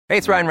Hey,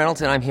 it's Ryan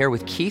Reynolds, and I'm here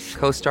with Keith,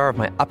 co-star of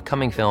my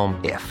upcoming film,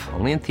 If,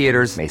 only in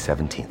theaters May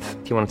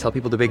 17th. Do you want to tell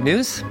people the big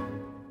news?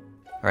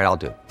 All right, I'll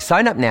do it.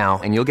 Sign up now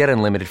and you'll get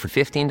unlimited for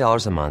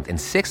 $15 a month and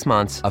 6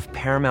 months of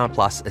Paramount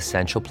Plus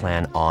Essential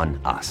Plan on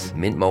us.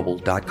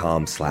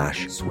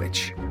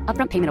 MintMobile.com/switch.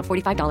 Upfront payment of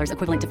 $45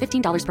 equivalent to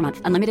 $15 per month.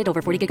 Unlimited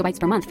over 40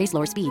 gigabytes per month. Face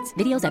lower speeds.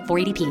 Videos at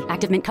 480p.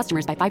 Active Mint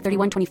customers by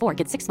 531.24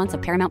 get 6 months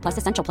of Paramount Plus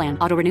Essential Plan.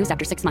 Auto renews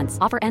after 6 months.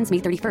 Offer ends May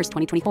 31st,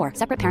 2024.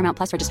 Separate Paramount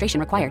Plus registration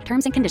required.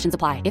 Terms and conditions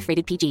apply if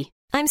rated PG.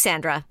 I'm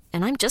Sandra,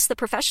 and I'm just the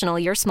professional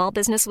your small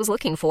business was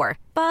looking for.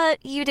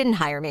 But you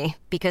didn't hire me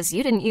because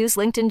you didn't use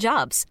LinkedIn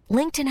Jobs.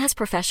 LinkedIn has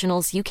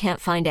professionals you can't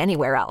find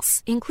anywhere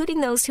else,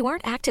 including those who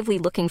aren't actively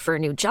looking for a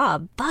new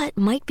job, but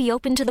might be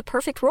open to the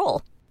perfect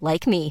role,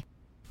 like me.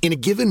 In a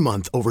given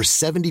month, over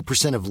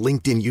 70% of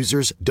LinkedIn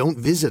users don't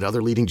visit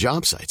other leading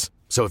job sites.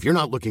 So if you're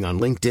not looking on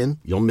LinkedIn,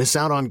 you'll miss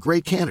out on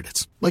great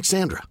candidates like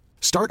Sandra.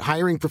 Start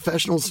hiring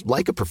professionals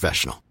like a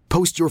professional.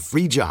 Post your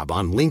free job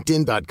on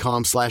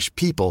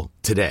linkedin.com/people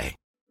today.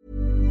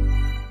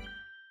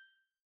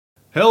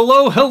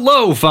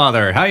 Hello,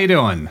 Father. How you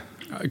doing?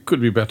 It could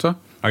be better.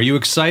 Are you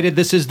excited?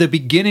 This is the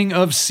beginning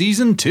of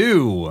Season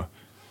 2.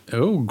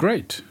 Oh,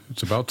 great.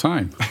 It's about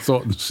time. I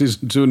thought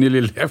Season 2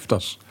 nearly left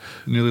us.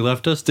 Nearly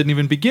left us? Didn't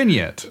even begin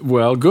yet.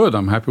 Well, good.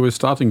 I'm happy we're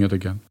starting it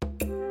again.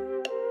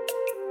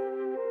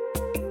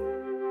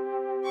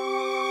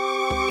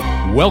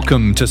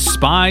 Welcome to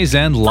Spies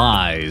and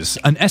Lies,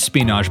 an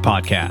espionage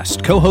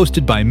podcast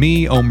co-hosted by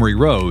me, Omri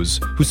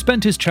Rose, who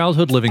spent his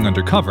childhood living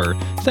undercover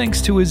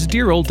thanks to his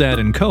dear old dad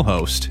and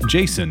co-host,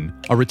 Jason,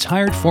 a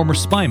retired former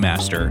spy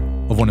master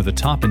of one of the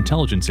top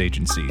intelligence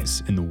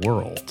agencies in the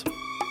world.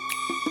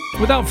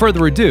 Without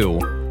further ado,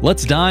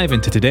 let's dive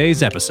into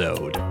today's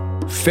episode.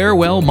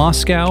 Farewell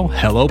Moscow,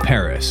 Hello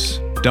Paris,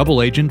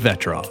 Double Agent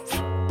Vetrov.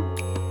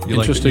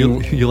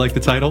 Interesting. You like the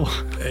title?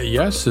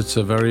 Yes, it's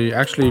a very,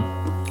 actually,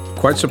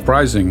 quite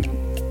surprising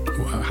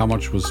how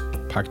much was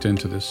packed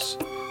into this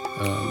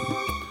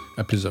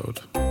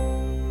episode.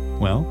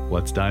 Well,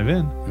 let's dive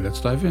in.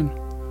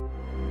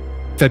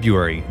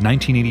 February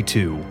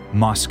 1982,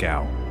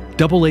 Moscow.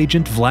 Double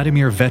Agent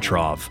Vladimir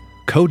Vetrov,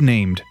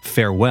 codenamed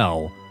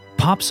Farewell,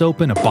 pops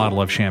open a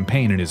bottle of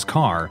champagne in his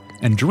car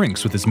and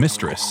drinks with his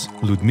mistress,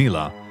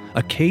 Ludmila,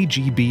 a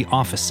KGB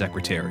office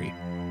secretary.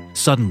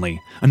 Suddenly,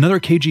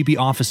 another KGB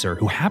officer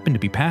who happened to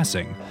be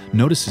passing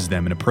notices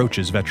them and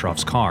approaches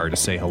Vetrov's car to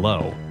say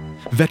hello.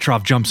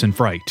 Vetrov jumps in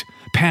fright,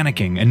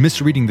 panicking and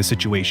misreading the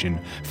situation,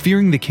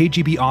 fearing the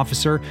KGB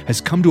officer has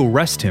come to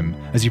arrest him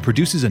as he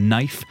produces a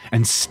knife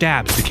and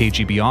stabs the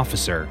KGB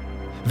officer.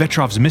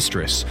 Vetrov's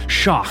mistress,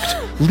 shocked,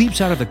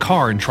 leaps out of the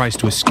car and tries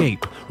to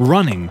escape,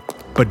 running,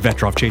 but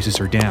Vetrov chases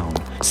her down,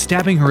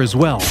 stabbing her as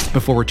well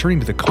before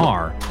returning to the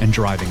car and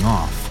driving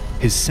off,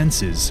 his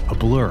senses a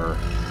blur.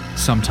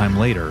 Sometime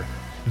later,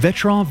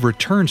 Vetrov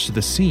returns to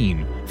the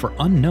scene for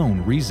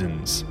unknown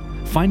reasons,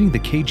 finding the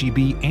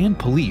KGB and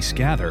police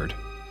gathered,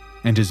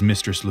 and his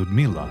mistress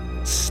Ludmila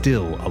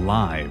still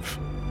alive,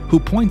 who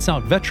points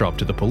out Vetrov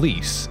to the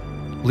police,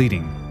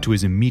 leading to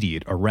his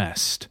immediate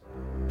arrest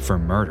for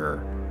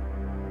murder.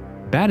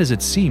 Bad as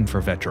it seemed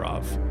for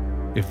Vetrov,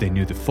 if they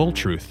knew the full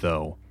truth,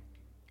 though,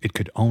 it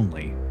could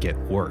only get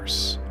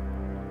worse.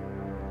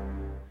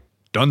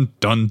 Dun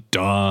dun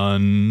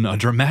dun! A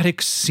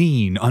dramatic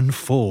scene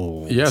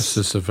unfolds. Yes,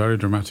 it's a very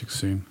dramatic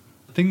scene.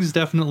 Things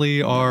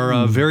definitely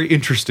are very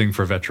interesting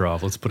for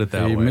Vetrov, let's put it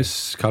that way. He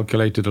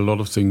miscalculated a lot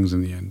of things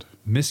in the end.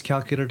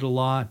 Miscalculated a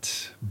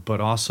lot,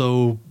 but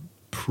also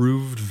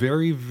proved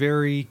very,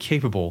 very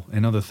capable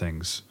in other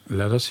things.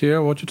 Let us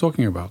hear what you're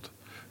talking about.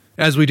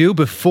 As we do,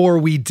 before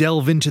we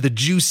delve into the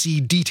juicy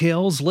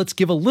details, let's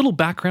give a little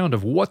background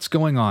of what's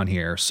going on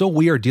here. So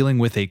we are dealing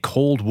with a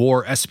Cold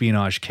War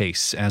espionage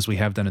case, as we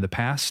have done in the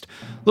past.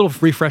 A little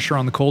refresher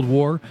on the Cold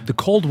War. The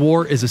Cold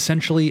War is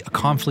essentially a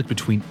conflict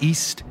between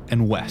East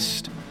and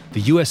West.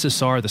 The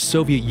USSR, the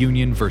Soviet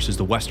Union versus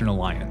the Western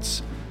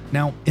Alliance.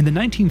 Now, in the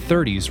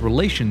 1930s,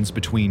 relations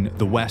between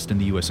the West and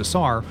the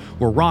USSR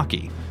were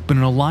rocky, but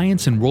an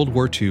alliance in World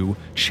War II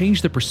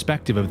changed the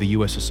perspective of the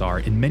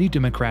USSR in many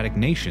democratic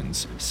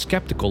nations,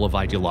 skeptical of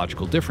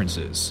ideological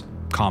differences.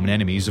 Common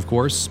enemies, of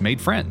course, made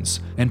friends,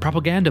 and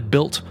propaganda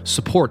built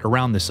support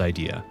around this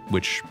idea,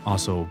 which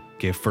also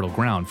gave fertile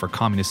ground for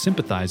communist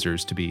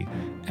sympathizers to be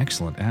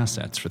excellent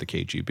assets for the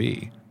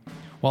KGB.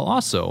 While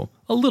also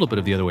a little bit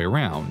of the other way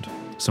around,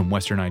 some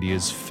Western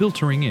ideas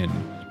filtering in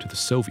to the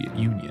Soviet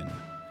Union.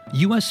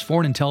 U.S.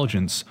 foreign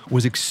intelligence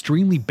was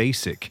extremely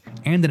basic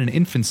and in an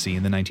infancy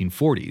in the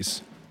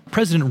 1940s.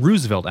 President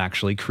Roosevelt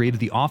actually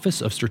created the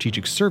Office of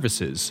Strategic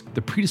Services,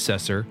 the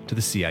predecessor to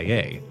the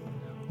CIA.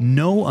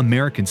 No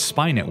American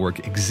spy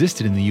network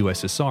existed in the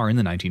USSR in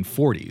the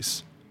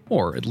 1940s,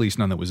 or at least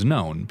none that was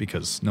known,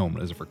 because no one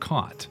was ever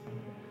caught.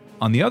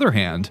 On the other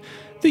hand,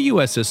 the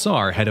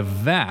USSR had a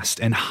vast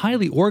and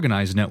highly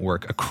organized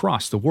network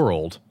across the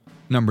world,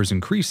 numbers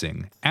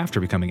increasing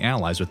after becoming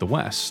allies with the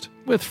West.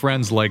 With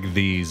friends like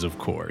these, of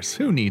course.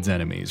 Who needs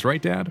enemies,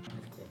 right, Dad?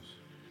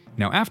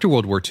 Now, after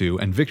World War II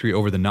and victory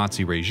over the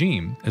Nazi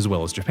regime, as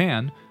well as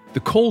Japan, The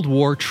Cold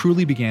War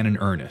truly began in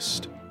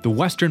earnest. The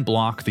Western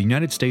Bloc, the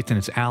United States and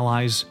its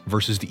allies,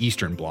 versus the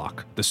Eastern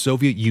Bloc, the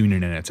Soviet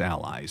Union and its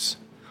allies.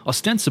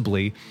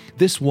 Ostensibly,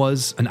 this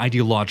was an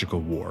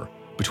ideological war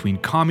between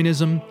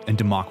communism and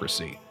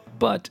democracy,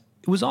 but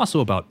it was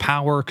also about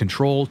power,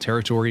 control,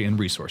 territory, and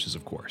resources,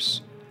 of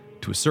course.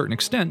 To a certain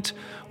extent,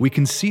 we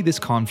can see this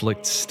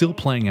conflict still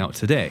playing out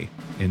today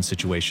in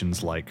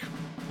situations like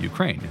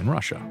Ukraine and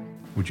Russia.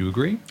 Would you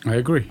agree? I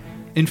agree.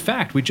 In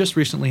fact, we just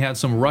recently had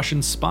some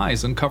Russian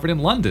spies uncovered in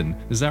London.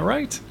 Is that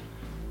right?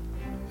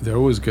 They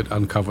always get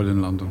uncovered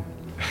in London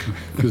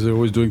because they're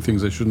always doing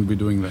things they shouldn't be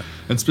doing there.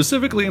 And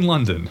specifically in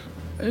London.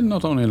 And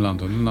not only in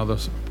London, in other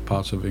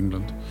parts of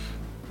England.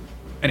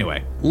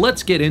 Anyway,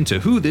 let's get into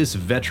who this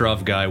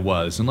Vetrov guy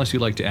was, unless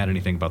you'd like to add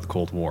anything about the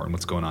Cold War and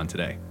what's going on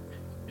today.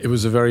 It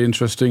was a very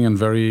interesting and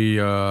very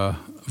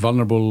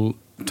vulnerable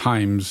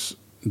times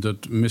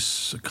that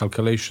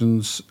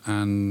miscalculations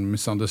and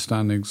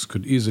misunderstandings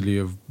could easily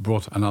have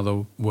brought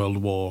another world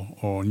war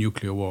or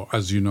nuclear war,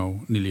 as you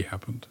know, nearly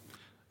happened.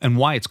 And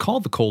why it's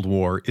called the Cold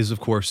War is, of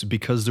course,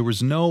 because there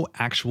was no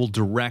actual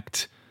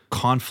direct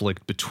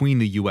conflict between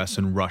the US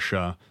and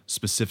Russia,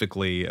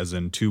 specifically as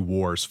in two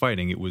wars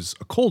fighting. It was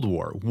a Cold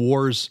War.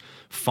 Wars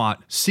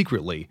fought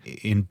secretly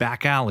in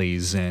back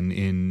alleys and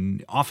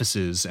in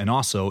offices and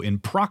also in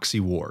proxy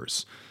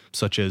wars,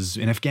 such as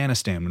in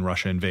Afghanistan when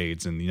Russia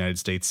invades and the United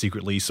States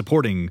secretly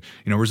supporting,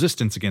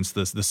 resistance against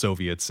the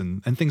Soviets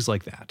and things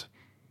like that.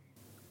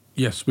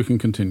 Yes, we can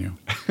continue.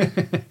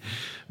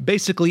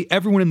 Basically,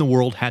 everyone in the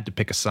world had to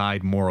pick a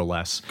side, more or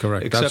less.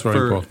 Correct. That's very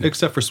important.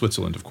 Except for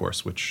Switzerland, of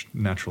course, which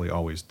naturally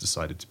always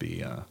decided to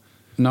be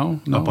No,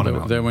 up on a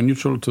mountain. They were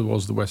neutral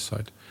towards the west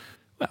side.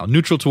 Well,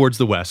 neutral towards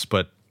the west,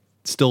 but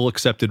still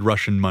accepted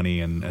Russian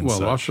money and well,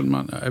 such. Russian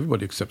money.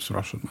 Everybody accepts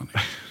Russian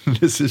money.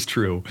 This is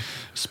true,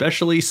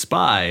 especially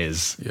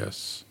spies.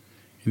 Yes,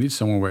 you need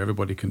somewhere where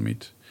everybody can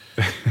meet.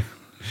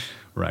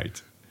 Right.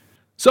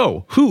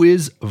 So, who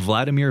is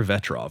Vladimir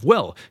Vetrov?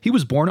 Well, he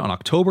was born on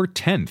October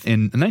 10th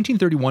in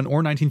 1931 or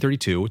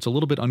 1932. It's a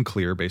little bit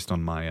unclear based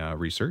on my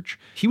research.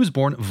 He was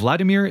born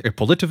Vladimir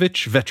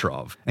Ippolitovich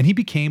Vetrov, and he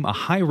became a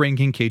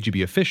high-ranking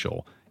KGB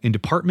official in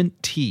Department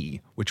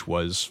T, which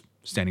was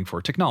standing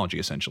for technology,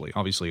 essentially.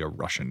 Obviously a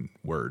Russian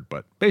word,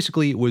 but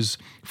basically it was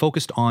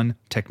focused on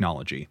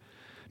technology.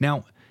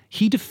 Now,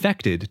 he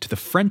defected to the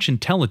French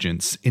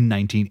intelligence in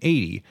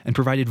 1980 and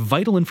provided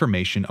vital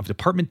information of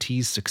Department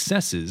T's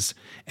successes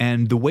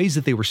and the ways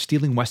that they were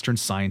stealing Western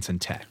science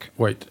and tech.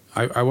 Wait,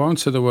 I won't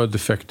say the word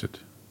defected.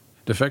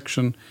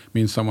 Defection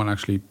means someone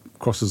actually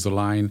crosses the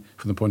line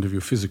from the point of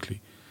view physically.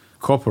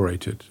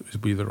 Cooperated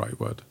would be the right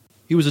word.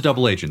 He was a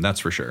double agent, that's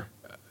for sure.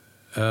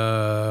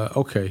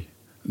 Okay.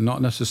 Not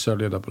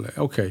necessarily a double agent.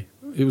 Okay,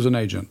 he was an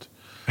agent.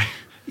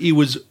 He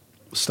was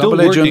still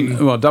double working.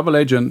 Agent, well, double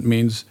agent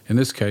means, in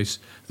this case,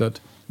 that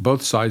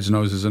both sides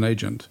knows as an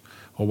agent,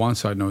 or one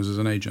side knows as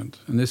an agent.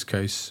 In this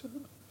case...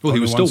 Well, he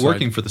was still side,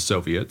 working for the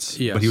Soviets,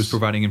 yes, but he was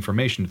providing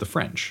information to the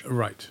French.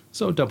 Right.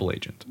 So, double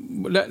agent.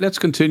 Let's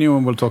continue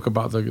and we'll talk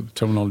about the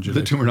terminology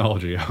later.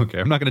 Terminology, okay.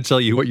 I'm not going to tell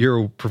you what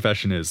your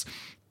profession is.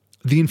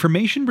 The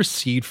information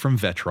received from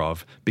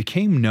Vetrov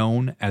became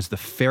known as the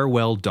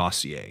Farewell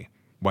Dossier.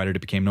 Why did it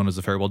become known as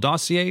the Farewell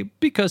Dossier?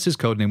 Because his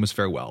codename was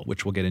Farewell,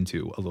 which we'll get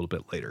into a little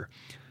bit later.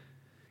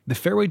 The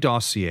Farewell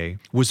Dossier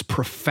was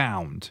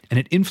profound, and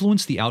it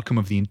influenced the outcome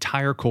of the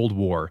entire Cold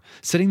War,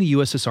 setting the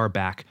USSR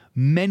back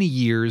many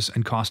years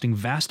and costing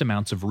vast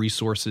amounts of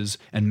resources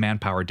and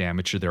manpower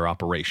damage to their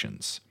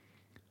operations.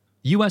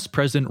 US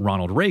President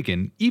Ronald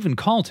Reagan even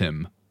called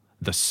him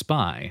the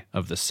spy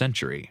of the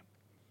century.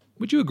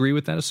 Would you agree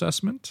with that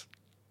assessment?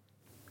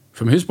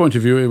 From his point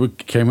of view,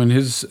 it came in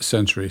his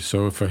century.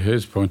 So for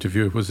his point of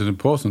view, it was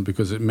important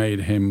because it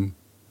made him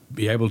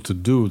be able to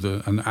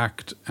do and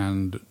act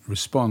and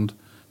respond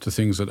to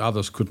things that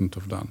others couldn't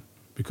have done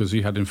because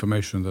he had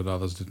information that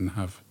others didn't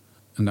have.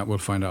 And that we'll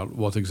find out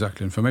what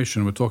exactly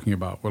information we're talking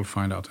about. We'll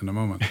find out in a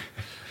moment.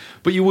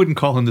 But you wouldn't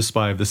call him the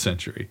spy of the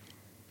century.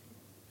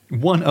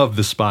 One of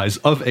the spies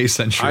of a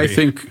century. I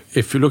think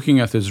if you're looking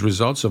at his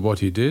results of what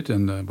he did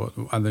and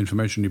the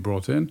information he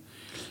brought in,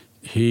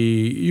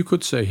 you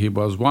could say he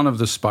was one of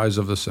the spies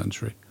of the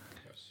century.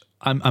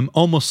 I'm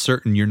almost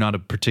certain you're not a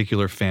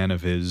particular fan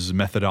of his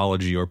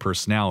methodology or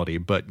personality,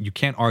 but you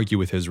can't argue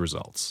with his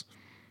results.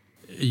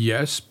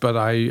 Yes, but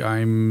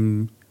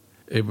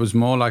it was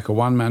more like a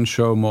one-man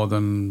show more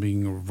than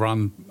being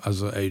run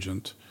as an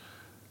agent.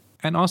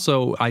 And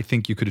also, I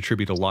think you could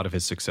attribute a lot of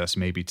his success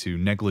maybe to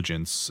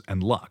negligence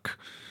and luck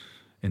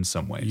in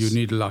some ways. You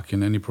need luck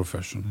in any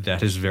profession.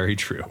 That is very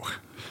true.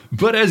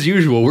 But as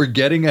usual, we're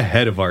getting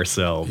ahead of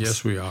ourselves.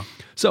 Yes, we are.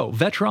 So,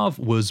 Vetrov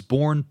was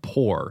born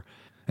poor,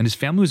 and his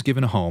family was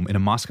given a home in a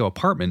Moscow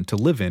apartment to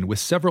live in with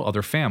several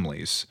other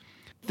families.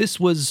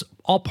 This was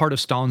all part of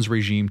Stalin's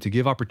regime to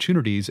give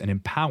opportunities and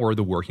empower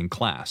the working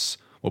class,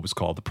 what was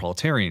called the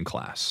proletarian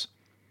class.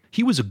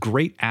 He was a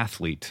great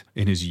athlete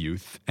in his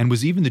youth and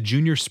was even the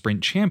junior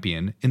sprint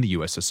champion in the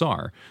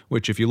USSR,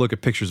 which, if you look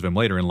at pictures of him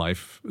later in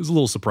life, is a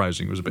little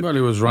surprising. He was a bit Well,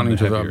 he was running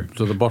heavier.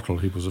 to the bottle.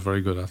 He was a very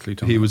good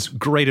athlete. He was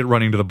great at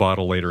running to the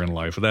bottle later in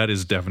life. That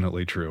is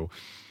definitely true.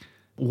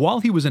 While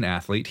he was an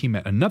athlete, he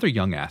met another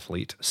young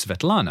athlete,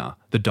 Svetlana,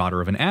 the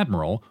daughter of an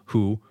admiral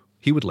who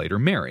he would later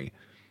marry.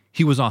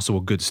 He was also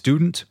a good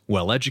student,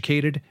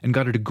 well-educated, and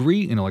got a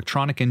degree in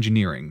electronic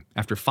engineering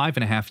after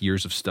 5.5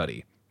 years of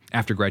study.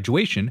 After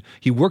graduation,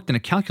 he worked in a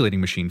calculating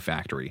machine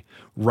factory,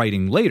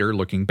 writing later,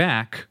 looking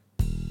back,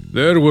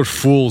 "There were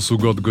fools who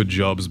got good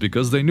jobs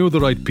because they knew the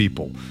right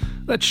people.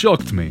 That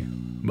shocked me.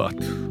 But,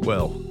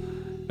 well,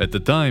 at the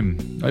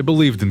time, I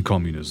believed in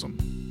communism."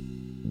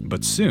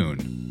 But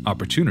soon,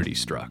 opportunity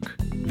struck.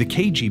 The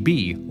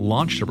KGB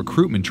launched a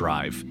recruitment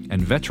drive,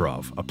 and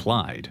Vetrov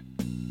applied.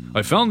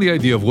 "I found the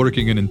idea of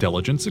working in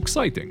intelligence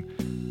exciting.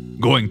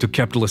 Going to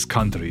capitalist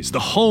countries, the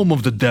home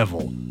of the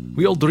devil.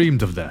 We all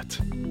dreamed of that.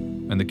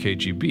 And the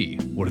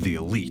KGB were the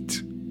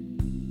elite."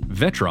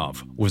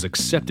 Vetrov was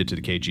accepted to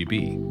the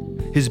KGB.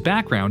 His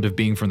background of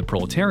being from the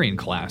proletarian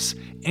class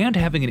and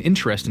having an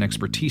interest and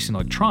expertise in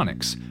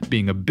electronics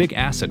being a big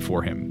asset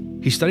for him.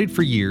 He studied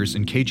for years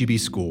in KGB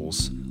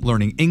schools,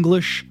 learning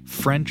English,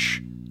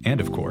 French, and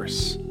of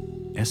course,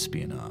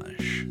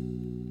 espionage.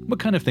 What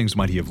kind of things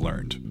might he have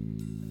learned?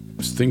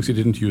 Things he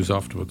didn't use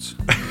afterwards.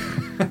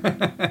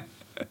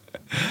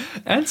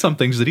 And some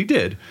things that he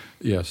did.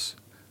 Yes.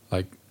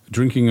 Like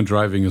drinking and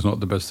driving is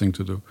not the best thing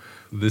to do.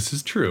 This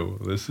is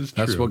true.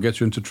 That's what gets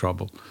you into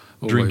trouble.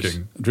 Always.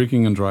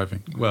 Drinking and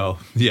driving. Well,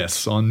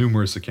 yes, on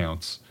numerous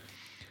accounts.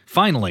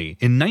 Finally,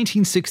 in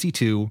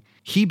 1962,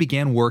 he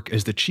began work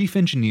as the chief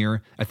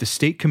engineer at the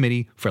State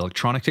Committee for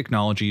Electronic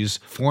Technology's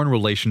Foreign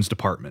Relations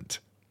Department.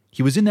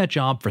 He was in that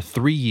job for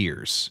 3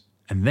 years,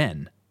 and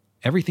then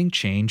everything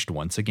changed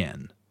once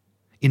again.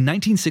 In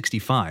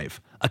 1965,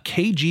 a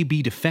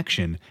KGB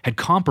defection had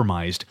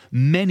compromised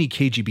many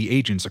KGB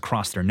agents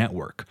across their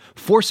network,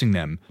 forcing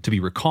them to be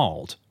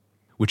recalled,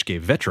 which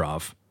gave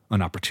Vetrov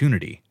an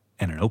opportunity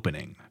and an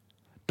opening.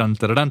 Dun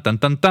dun dun dun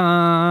dun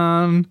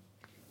dun.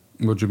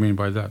 What do you mean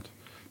by that?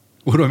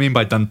 What do I mean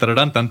by dun dun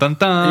dun dun dun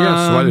dun?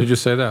 Yes, why did you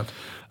say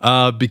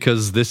that?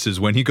 Because this is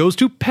when he goes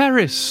to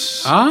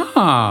Paris.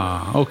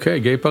 Ah,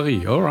 okay, Gay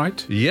Paris, all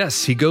right.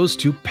 Yes, he goes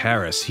to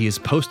Paris. He is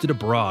posted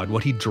abroad,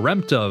 what he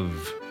dreamt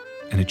of.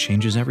 And it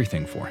changes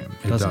everything for him,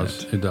 doesn't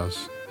it? It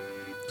does.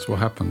 That's what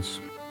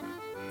happens.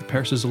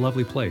 Paris is a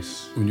lovely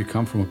place. When you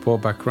come from a poor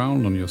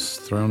background and you're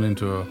thrown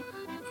into a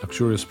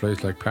luxurious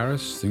place like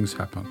Paris, things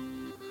happen.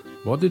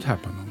 What did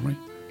happen, Omri?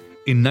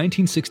 In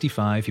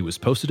 1965, he was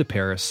posted to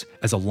Paris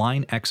as a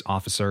Line X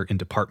officer in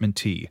Department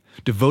T,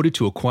 devoted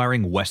to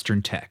acquiring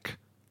Western tech.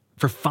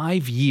 For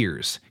 5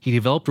 years, he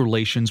developed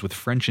relations with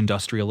French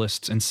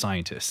industrialists and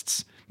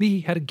scientists.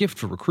 He had a gift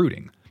for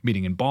recruiting,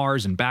 meeting in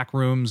bars and back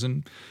rooms,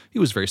 and he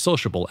was very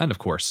sociable and, of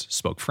course,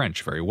 spoke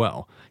French very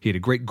well. He had a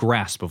great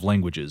grasp of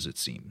languages, it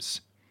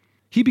seems.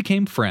 He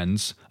became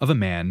friends of a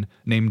man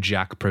named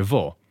Jacques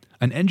Prévost,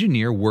 an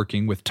engineer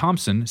working with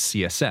Thomson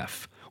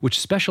CSF, which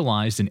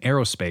specialized in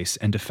aerospace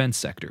and defense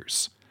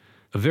sectors.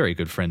 A very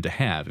good friend to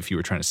have if you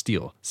were trying to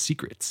steal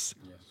secrets.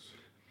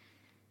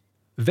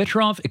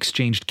 Vetrov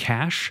exchanged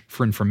cash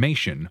for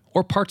information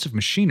or parts of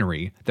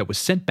machinery that was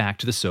sent back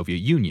to the Soviet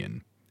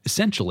Union.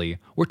 Essentially,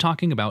 we're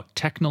talking about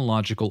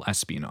technological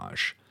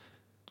espionage.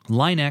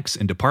 Line X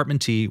in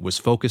Department T was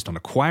focused on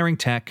acquiring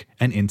tech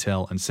and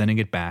intel and sending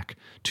it back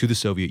to the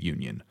Soviet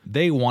Union.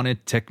 They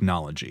wanted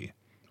technology.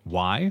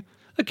 Why?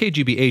 A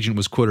KGB agent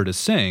was quoted as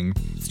saying,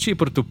 "It's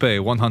cheaper to pay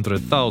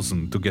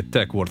 100,000 to get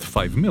tech worth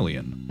 5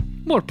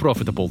 million. More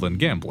profitable than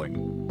gambling."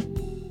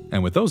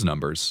 And with those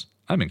numbers,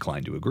 I'm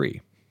inclined to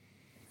agree.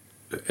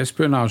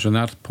 Espionage, in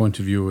that point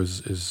of view,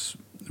 is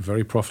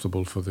very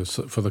profitable for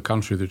the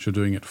country that you're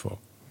doing it for,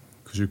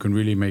 because you can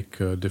really make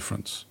a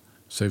difference.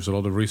 Saves a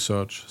lot of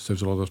research,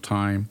 saves a lot of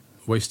time,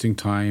 wasting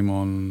time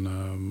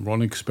on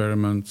running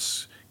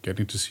experiments,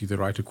 getting to see the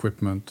right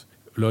equipment,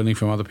 learning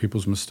from other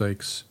people's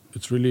mistakes.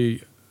 It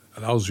really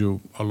allows you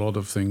a lot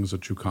of things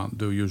that you can't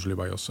do usually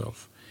by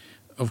yourself.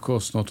 Of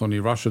course, not only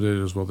Russia did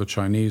it as well, the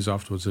Chinese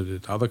afterwards did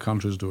it, other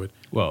countries do it.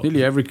 Well,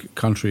 nearly every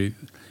country,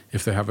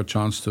 if they have a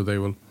chance to, they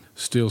will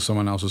steal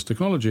someone else's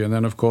technology. And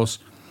then, of course,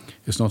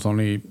 it's not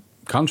only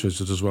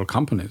countries, it's as well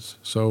companies.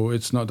 So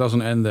it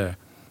doesn't end there.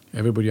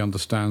 Everybody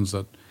understands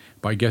that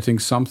by getting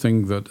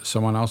something that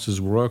someone else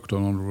has worked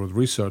on or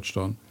researched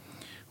on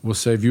will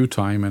save you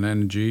time and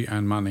energy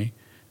and money.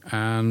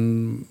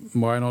 And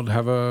why not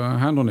have a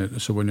hand on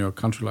it? So when you're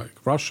a country like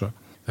Russia,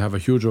 they have a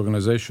huge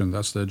organization.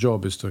 That's their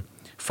job, is to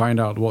find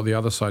out what the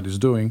other side is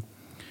doing,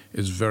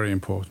 is very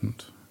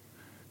important.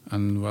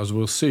 And as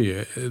we'll see,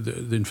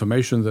 the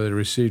information that they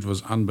received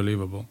was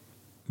unbelievable.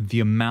 The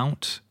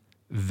amount,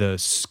 the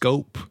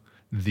scope,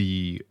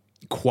 the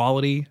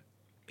quality,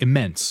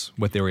 immense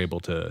what they were able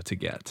to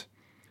get.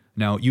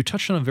 Now, you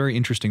touched on a very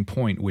interesting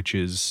point, which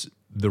is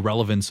the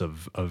relevance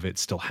of it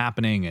still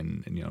happening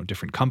and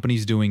different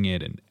companies doing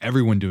it and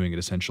everyone doing it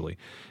essentially.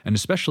 And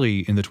especially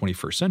in the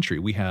 21st century,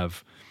 we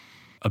have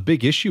a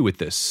big issue with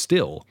this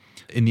still,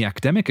 in the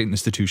academic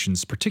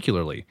institutions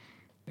particularly.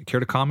 Care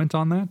to comment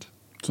on that?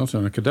 It's not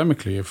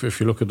academically. If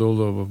you look at all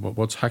the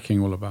what's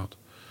hacking all about,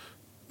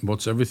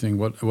 what's everything,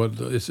 what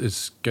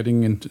is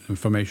getting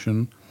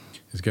information,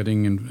 is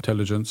getting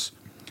intelligence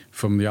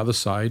from the other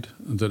side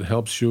that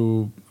helps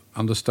you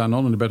understand not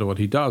only better what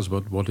he does,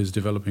 but what he's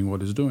developing,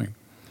 what he's doing.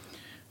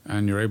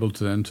 And you're able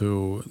to then,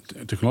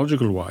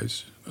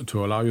 technological-wise,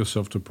 to allow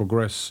yourself to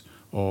progress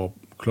or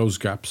close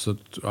gaps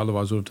that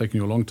otherwise would have taken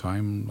you a long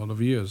time, a lot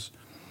of years.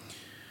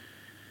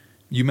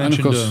 You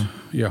mentioned,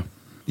 yeah.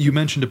 You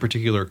mentioned a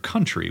particular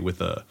country with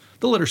the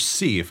letter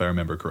C, if I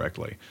remember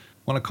correctly.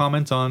 Want to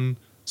comment on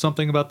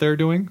something about their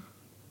doing?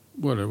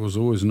 Well, it was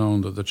always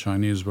known that the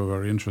Chinese were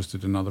very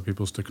interested in other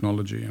people's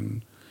technology,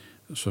 and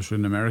especially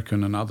in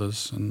American and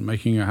others, and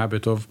making a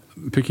habit of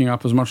picking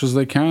up as much as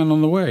they can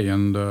on the way.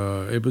 And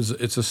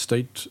it's a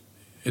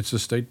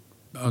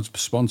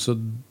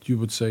state-sponsored, you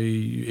would say,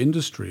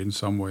 industry in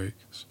some ways.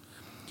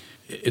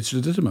 It's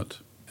legitimate.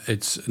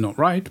 It's not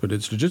right, but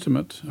it's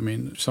legitimate. I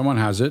mean, if someone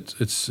has it,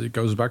 it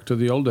goes back to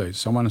the old days.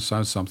 Someone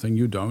has something,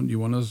 you don't, you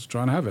want to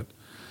try and have it.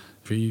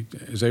 If he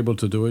is able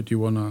to do it, you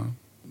want to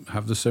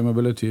have the same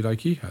ability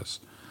like he has.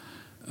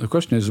 The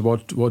question is,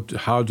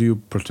 how do you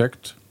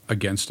protect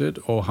against it,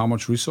 or how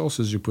much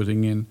resources you're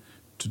putting in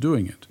to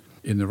doing it?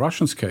 In the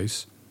Russians'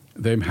 case,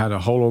 they had a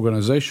whole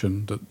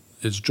organization that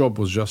its job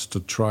was just to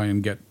try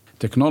and get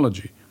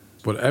technology,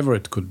 whatever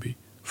it could be,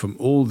 from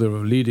all the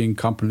leading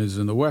companies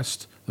in the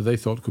West that they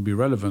thought could be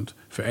relevant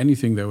for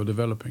anything they were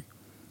developing.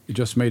 It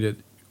just made it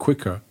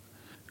quicker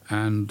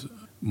and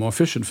more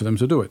efficient for them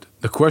to do it.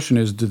 The question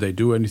is, did they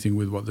do anything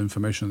with what the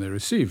information they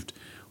received?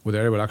 Were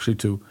they able actually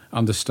to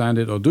understand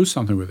it or do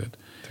something with it?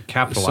 To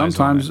capitalize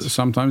on it.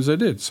 Sometimes they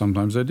did,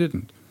 sometimes they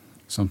didn't.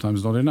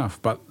 Sometimes not enough.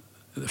 But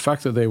the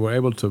fact that they were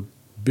able to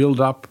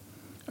build up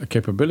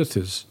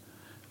capabilities,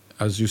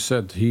 as you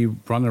said, he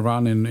ran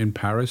around in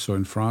Paris or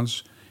in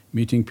France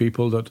meeting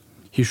people that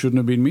he shouldn't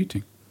have been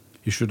meeting.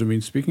 He should have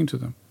been speaking to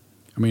them.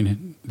 I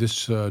mean,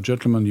 this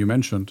gentleman you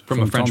mentioned, from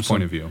a French Thomson,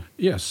 point of view.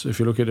 Yes, if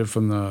you look at it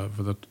from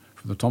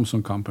the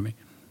Thomson company,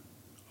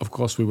 of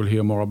course we will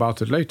hear more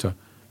about it later.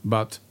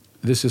 But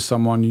this is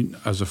someone,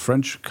 as a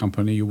French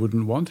company, you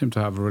wouldn't want him to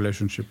have a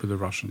relationship with the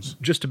Russians.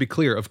 Just to be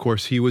clear, of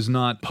course, he was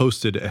not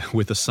posted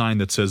with a sign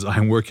that says,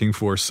 "I'm working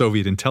for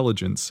Soviet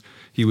intelligence."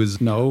 He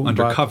was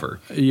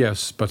undercover.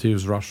 Yes, but he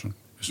was Russian.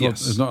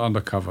 It's not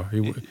undercover.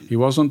 He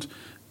wasn't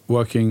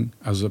working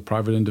as a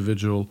private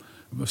individual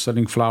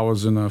selling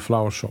flowers in a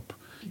flower shop.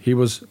 He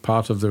was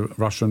part of the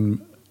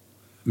Russian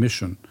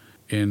mission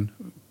in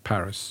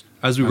Paris.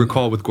 As we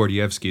recall with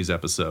Gordievsky's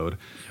episode,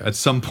 at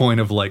some point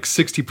of like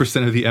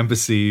 60% of the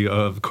embassy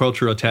of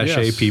cultural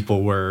attaché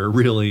people were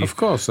really... Of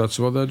course, that's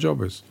what their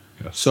job is.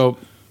 Yes. So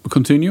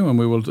continue and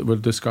we'll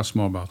discuss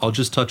more about it. I'll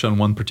just touch on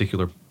one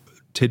particular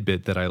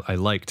tidbit that I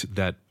liked,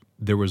 that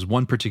there was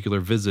one particular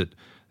visit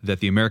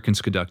that the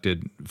Americans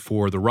conducted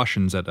for the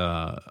Russians at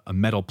a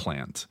metal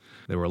plant.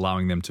 They were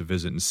allowing them to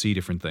visit and see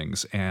different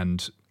things.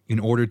 And in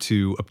order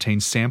to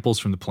obtain samples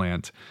from the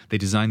plant, they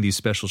designed these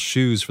special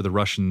shoes for the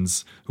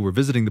Russians who were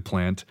visiting the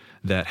plant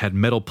that had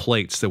metal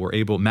plates that were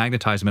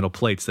magnetized metal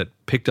plates that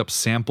picked up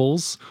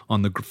samples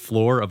on the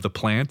floor of the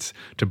plant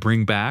to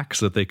bring back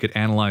so that they could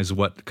analyze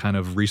what kind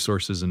of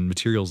resources and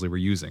materials they were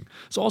using.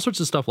 So all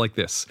sorts of stuff like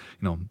this,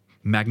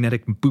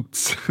 magnetic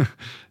boots,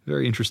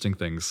 very interesting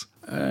things.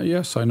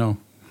 Yes, I know.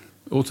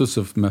 All sorts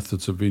of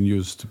methods have been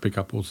used to pick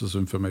up all sorts of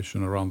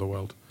information around the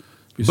world.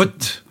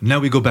 But now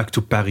we go back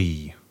to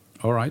Paris.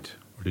 All right.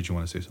 Or did you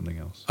want to say something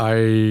else?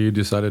 I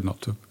decided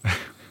not to.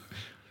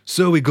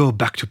 So we go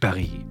back to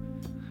Paris.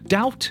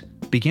 Doubt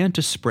began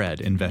to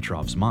spread in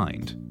Vetrov's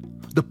mind.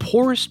 The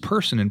poorest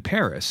person in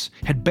Paris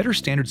had better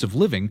standards of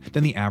living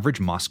than the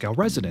average Moscow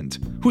resident,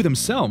 who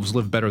themselves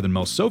lived better than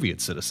most Soviet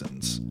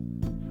citizens.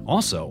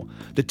 Also,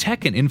 the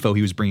tech and info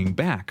he was bringing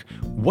back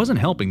wasn't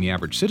helping the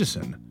average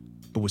citizen,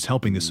 but was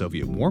helping the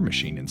Soviet war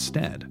machine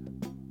instead.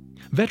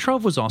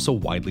 Vetrov was also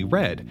widely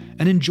read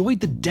and enjoyed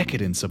the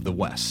decadence of the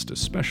West,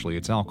 especially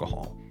its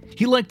alcohol.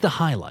 He liked the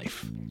high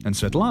life, and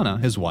Svetlana,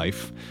 his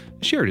wife,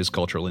 shared his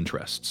cultural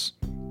interests.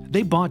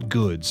 They bought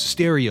goods,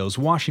 stereos,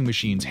 washing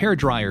machines, hair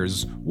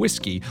dryers,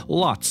 whiskey,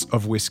 lots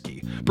of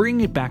whiskey,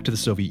 bringing it back to the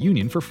Soviet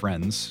Union for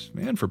friends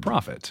and for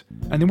profit.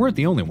 And they weren't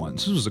the only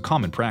ones. This was a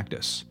common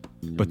practice.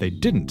 But they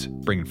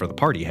didn't bring it for the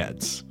party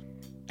heads.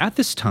 At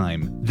this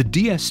time, the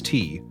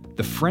DST,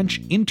 the French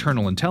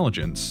internal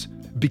intelligence,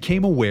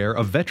 became aware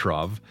of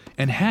Vetrov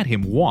and had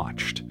him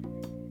watched.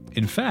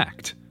 In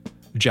fact,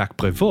 Jacques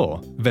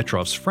Prévost,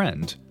 Vetrov's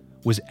friend,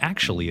 was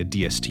actually a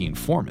DST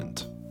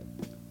informant.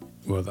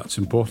 Well, that's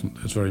important.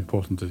 It's very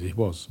important that he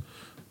was.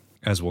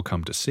 As we'll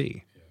come to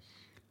see.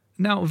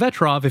 Now,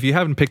 Vetrov, if you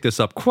haven't picked this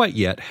up quite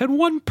yet, had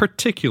one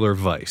particular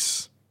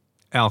vice: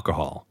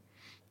 alcohol.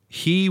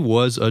 He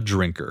was a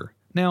drinker.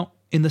 Now,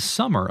 in the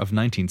summer of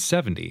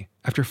 1970,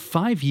 after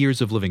 5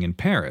 years of living in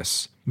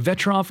Paris,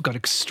 Vetrov got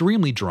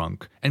extremely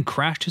drunk and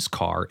crashed his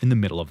car in the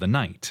middle of the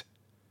night.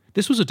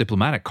 This was a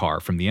diplomatic car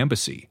from the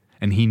embassy,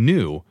 and he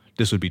knew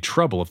this would be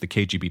trouble if the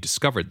KGB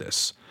discovered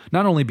this.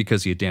 Not only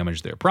because he had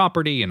damaged their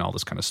property and all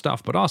this kind of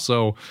stuff, but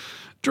also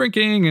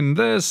drinking and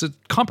this, it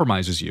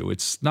compromises you.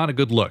 It's not a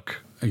good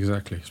look.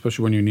 Exactly,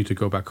 especially when you need to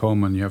go back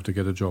home and you have to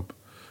get a job.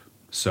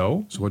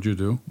 So what do you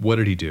do? What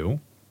did he do?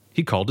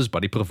 He called his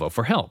buddy Prevot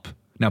for help.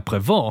 Now,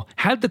 Prevot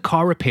had the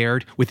car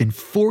repaired within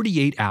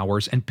 48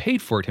 hours and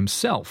paid for it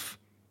himself,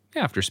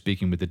 after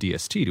speaking with the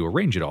DST to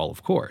arrange it all,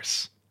 of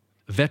course.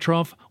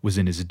 Vetrov was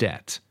in his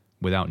debt,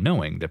 without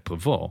knowing that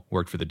Prevot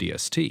worked for the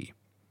DST.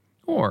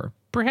 Or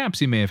perhaps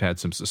he may have had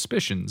some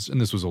suspicions, and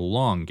this was a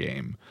long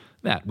game.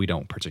 That we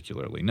don't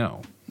particularly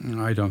know.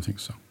 I don't think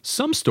so.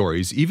 Some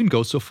stories even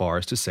go so far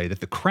as to say that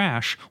the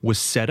crash was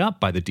set up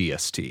by the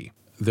DST.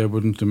 They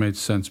wouldn't have made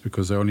sense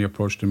because they only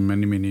approached him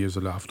many, many years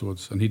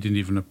afterwards, and they didn't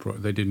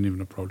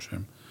even approach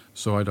him.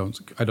 So I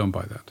don't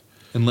buy that.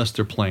 Unless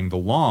they're playing the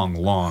long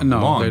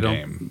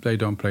game. They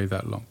don't play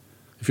that long.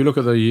 If you look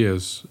at the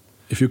years,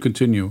 if you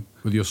continue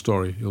with your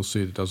story, you'll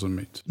see it doesn't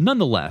meet.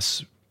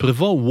 Nonetheless,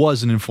 Prevot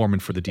was an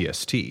informant for the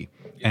DST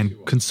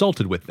and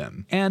consulted with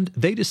them, and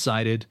they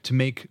decided to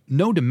make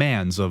no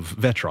demands of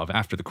Vetrov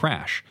after the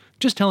crash,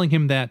 just telling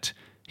him that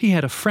he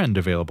had a friend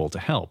available to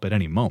help at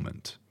any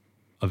moment.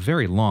 A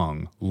very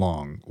long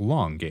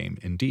game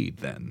indeed,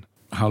 then.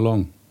 How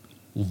long?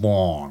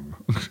 Long.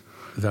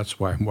 That's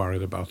why I'm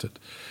worried about it.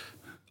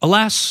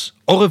 Alas,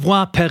 au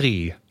revoir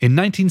Paris. In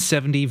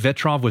 1970,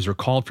 Vetrov was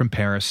recalled from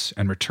Paris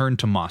and returned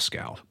to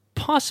Moscow,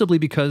 possibly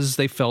because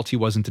they felt he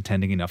wasn't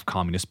attending enough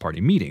Communist Party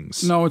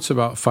meetings. No, it's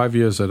about 5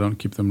 years. I don't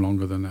keep them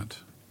longer than that.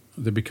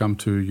 They become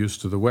too used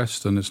to the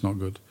West, and it's not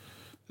good.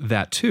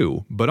 That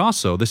too, but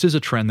also this is a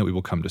trend that we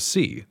will come to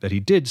see, that he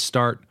did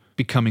start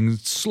becoming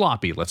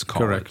sloppy, let's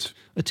call it.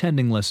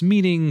 Attending less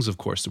meetings, of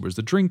course there was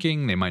the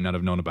drinking, they might not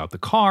have known about the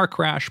car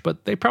crash,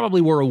 but they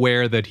probably were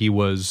aware that he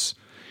was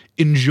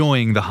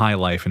enjoying the high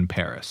life in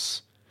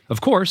Paris.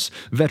 Of course,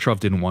 Vetrov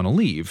didn't want to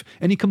leave,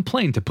 and he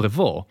complained to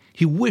Prevot.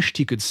 He wished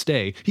he could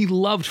stay, he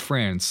loved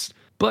France,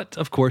 but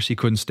of course he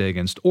couldn't stay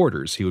against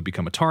orders. He would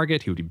become a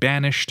target, he would be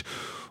banished,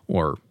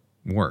 or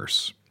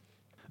worse.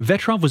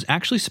 Vetrov was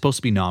actually supposed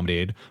to be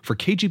nominated for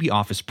KGB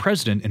office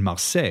president in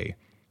Marseille,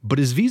 but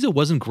his visa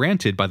wasn't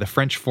granted by the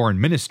French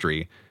Foreign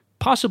Ministry,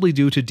 possibly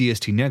due to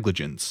DST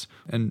negligence.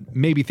 And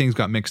maybe things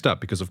got mixed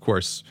up because, of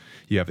course,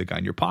 you have the guy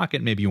in your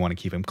pocket, maybe you want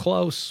to keep him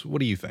close. What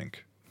do you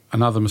think?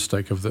 Another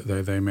mistake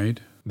they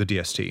made. The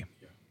DST.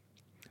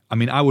 I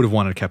mean, I would have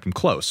wanted to keep him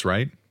close,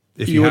 right?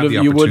 If you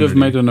would have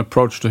made an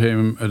approach to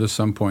him at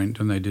some point,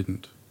 and they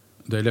didn't.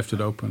 They left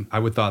it open. I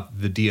would thought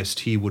the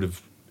DST would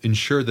have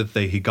ensured that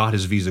he got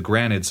his visa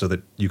granted so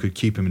that you could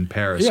keep him in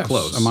Paris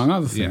close. Among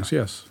other things,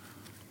 yes.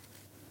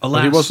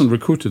 Alas, but he wasn't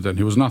recruited then.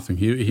 He was nothing.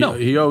 He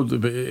owed.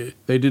 They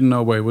didn't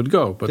know where it would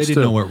go. But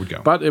didn't know where it would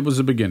go. But it was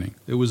a beginning.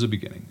 It was a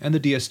beginning. And the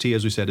DST,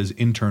 as we said, is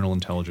internal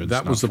intelligence.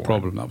 That was the foreign.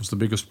 problem. That was the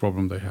biggest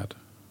problem they had.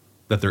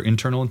 That they're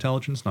internal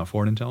intelligence, not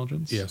foreign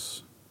intelligence?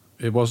 Yes.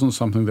 It wasn't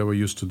something they were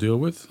used to deal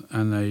with.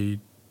 And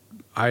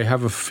I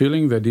have a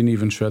feeling they didn't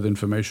even share the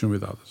information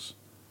with others.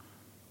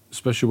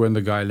 Especially when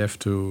the guy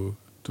left to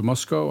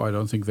Moscow, I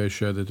don't think they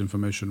shared that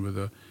information with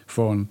the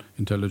foreign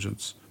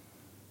intelligence.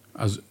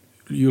 As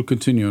you'll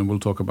continue, and we'll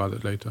talk about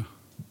it later,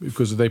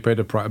 because they paid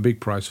a big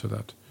price for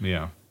that.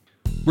 Yeah.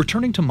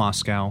 Returning to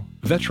Moscow,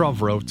 Vetrov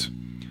wrote,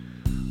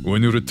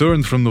 "When you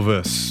returned from the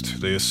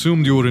West, they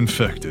assumed you were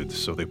infected,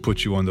 so they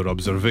put you under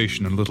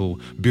observation in a little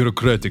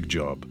bureaucratic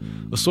job,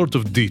 a sort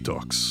of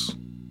detox."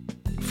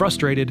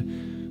 Frustrated,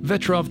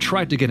 Vetrov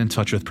tried to get in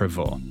touch with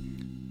Prevot,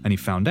 and he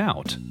found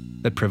out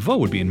that Prevot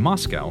would be in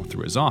Moscow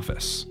through his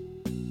office.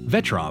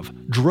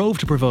 Vetrov drove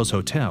to Prevot's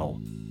hotel,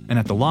 and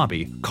at the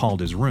lobby called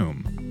his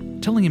room,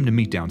 telling him to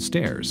meet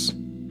downstairs.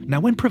 Now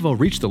when Prevot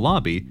reached the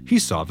lobby, he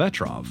saw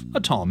Vetrov, a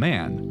tall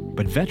man,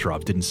 but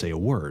Vetrov didn't say a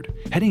word,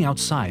 heading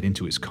outside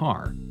into his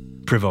car.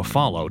 Prevot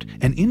followed,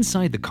 and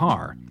inside the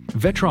car,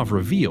 Vetrov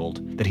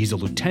revealed that he's a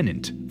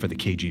lieutenant for the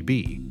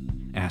KGB,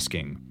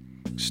 asking,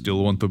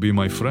 "Still want to be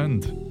my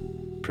friend?"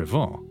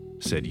 Prevot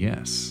said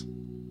yes.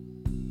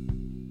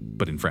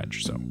 But in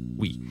French, so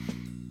oui.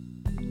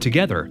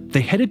 Together,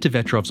 they headed to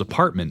Vetrov's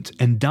apartment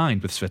and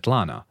dined with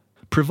Svetlana.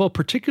 Prevot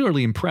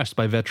particularly impressed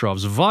by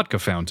Vetrov's vodka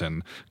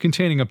fountain,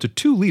 containing up to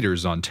 2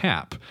 liters on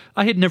tap.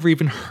 I had never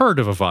even heard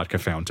of a vodka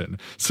fountain,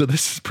 so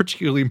this is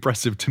particularly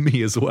impressive to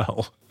me as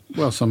well.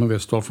 Well, something they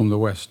stole from the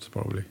West,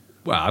 probably.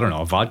 Well, I don't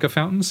know. A vodka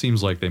fountain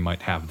seems like they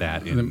might have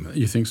that in...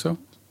 You think so?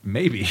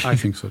 Maybe. I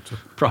think so, too.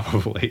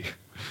 Probably.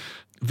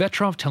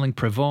 Vetrov telling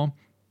Prevot,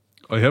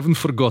 "I haven't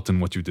forgotten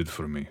what you did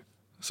for me.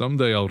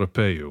 Someday I'll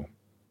repay you."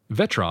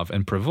 Vetrov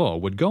and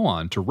Prevot would go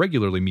on to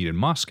regularly meet in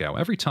Moscow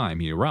every time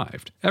he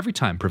arrived, every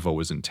time Prevot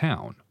was in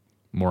town.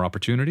 More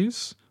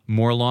opportunities?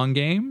 More long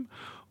game?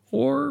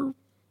 Or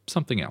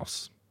something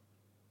else?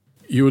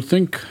 You would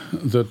think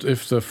that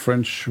if the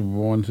French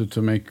wanted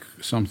to make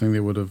something, they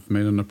would have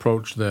made an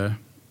approach there,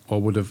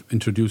 or would have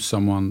introduced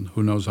someone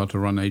who knows how to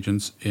run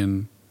agents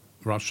in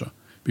Russia,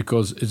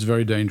 because it's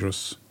very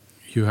dangerous.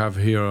 You have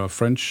here a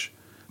French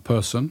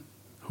person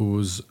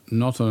who's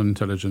not an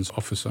intelligence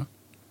officer,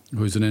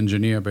 who is an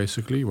engineer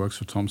basically, works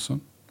for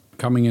Thomson,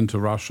 coming into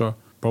Russia,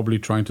 probably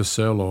trying to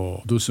sell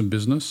or do some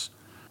business,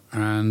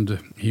 and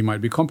he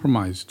might be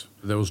compromised.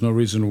 There was no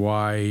reason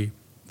why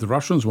the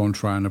Russians won't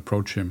try and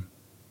approach him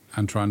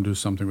and try and do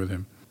something with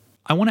him.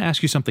 I want to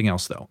ask you something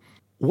else, though.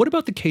 What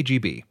about the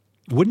KGB?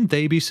 Wouldn't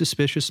they be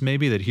suspicious,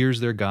 maybe, that here's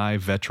their guy,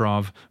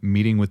 Vetrov,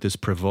 meeting with this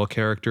Prévost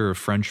character, a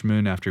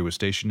Frenchman, after he was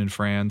stationed in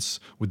France?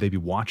 Would they be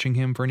watching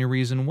him for any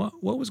reason?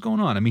 What was going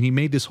on? I mean, he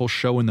made this whole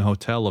show in the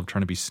hotel of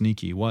trying to be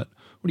sneaky. What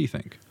do you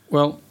think?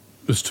 Well,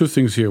 there's two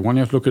things here. One,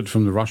 you have to look at it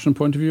from the Russian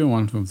point of view, and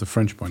one from the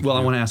French point of view. Well,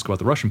 I want to ask about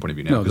the Russian point of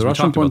view now, No, because the we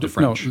Russian talked about point the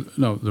French.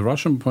 No, the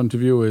Russian point of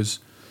view is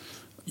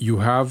you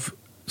have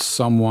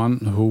someone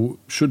who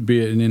should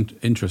be an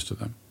interest to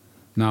them.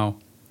 Now,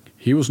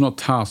 he was not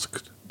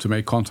tasked to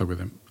make contact with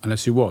him,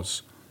 unless he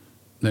was.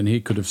 Then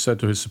he could have said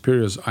to his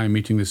superiors, I'm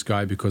meeting this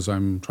guy because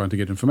I'm trying to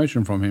get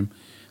information from him.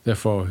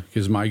 Therefore,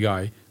 he's my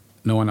guy.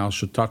 No one else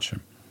should touch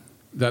him.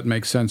 That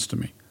makes sense to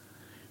me.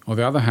 On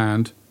the other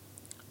hand,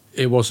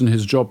 it wasn't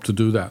his job to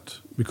do that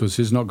because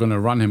he's not going to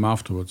run him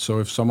afterwards. So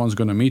if someone's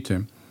going to meet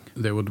him,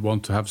 they would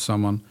want to have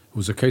someone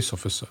who's a case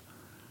officer.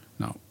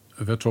 Now,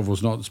 Vetrov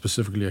was not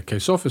specifically a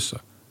case officer.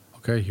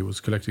 Okay, he was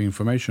collecting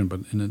information,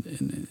 but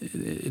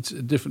it's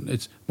different.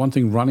 It's one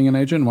thing running an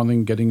agent, one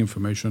thing getting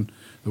information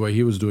the way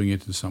he was doing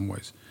it in some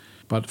ways.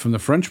 But from the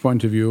French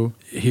point of view,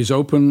 he's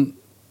open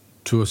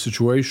to a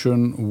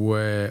situation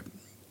where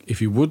if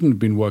he wouldn't have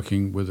been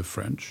working with the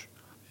French,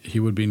 he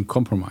would have been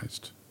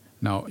compromised.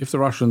 Now, if the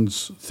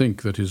Russians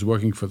think that he's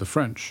working for the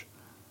French,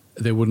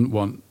 they wouldn't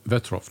want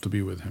Vetrov to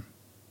be with him.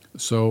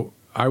 So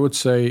I would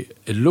say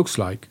it looks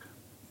like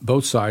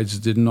both sides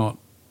did not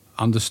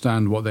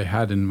understand what they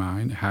had in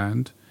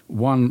hand.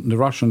 One, the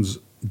Russians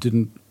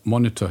didn't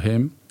monitor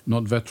him,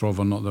 not Vetrov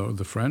or not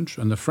the French,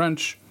 and the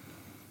French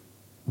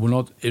were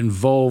not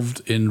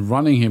involved in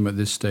running him at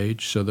this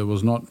stage, so there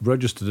was not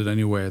registered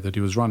anywhere that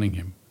he was running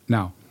him.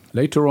 Now,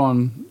 later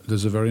on,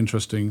 there's a very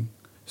interesting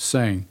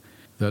saying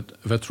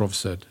that Vetrov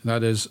said,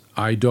 that is,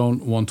 I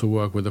don't want to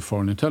work with the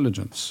foreign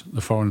intelligence, the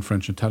foreign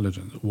French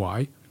intelligence.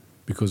 Why?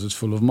 Because it's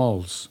full of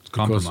moles. It's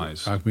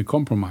compromised. I've been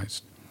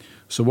compromised.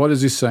 So what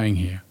is he saying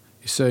here?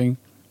 He's saying,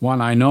 one,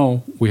 I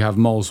know we have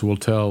moles who will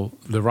tell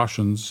the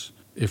Russians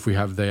if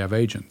they have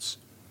agents.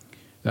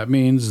 That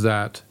means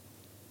that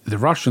the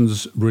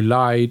Russians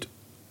relied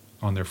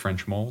on their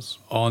French moles?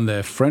 On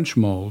their French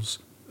moles,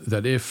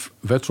 that if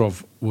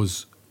Vetrov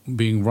was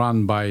being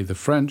run by the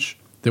French,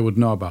 they would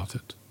know about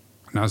it.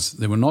 And as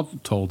they were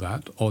not told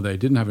that, or they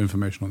didn't have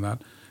information on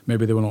that,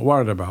 maybe they were not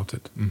worried about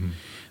it. Mm-hmm.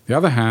 The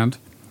other hand,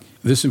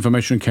 this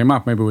information came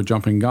up, maybe we're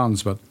jumping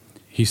guns, but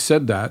he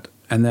said that,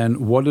 and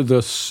then what did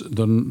the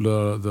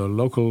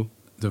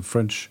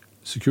French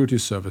security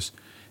service,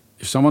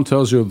 if someone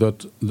tells you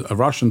that, a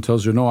Russian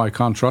tells you, no, I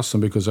can't trust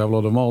them because I have a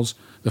lot of moles,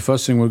 the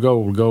first thing we'll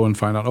go and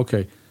find out,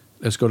 okay,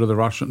 let's go to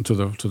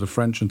the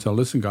French and tell,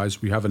 listen,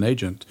 guys, we have an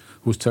agent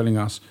who's telling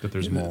us that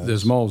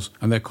there's moles,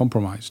 and they're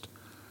compromised.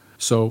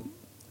 So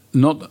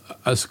not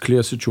as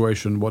clear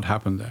situation what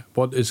happened there.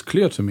 What is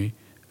clear to me,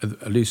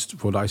 at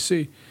least what I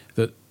see,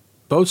 that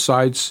both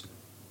sides,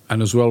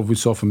 and as well we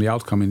saw from the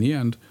outcome in the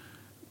end,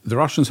 the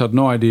Russians had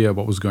no idea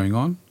what was going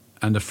on,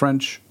 and the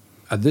French,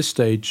 at this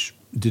stage,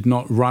 did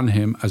not run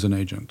him as an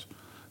agent.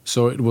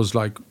 So it was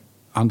like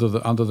under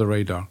the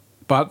radar.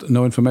 But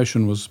no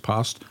information was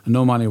passed, and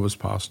no money was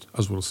passed,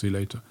 as we'll see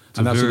later.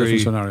 And that's a different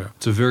scenario.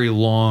 It's a very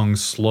long,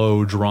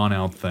 slow,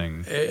 drawn-out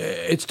thing.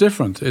 It's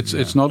different.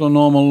 It's not a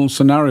normal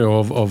scenario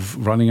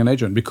of running an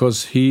agent,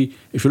 because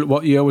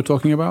what year we're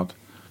talking about?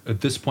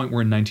 At this point,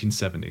 we're in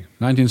 1970.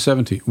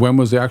 1970. When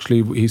was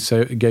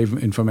he gave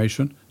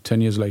information?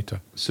 10 years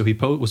later. So he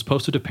was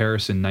posted to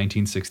Paris in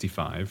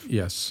 1965.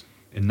 Yes.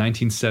 In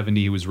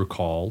 1970, he was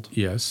recalled.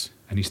 Yes.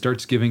 And he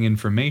starts giving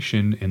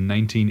information in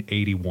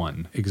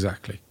 1981.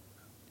 Exactly.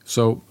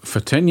 So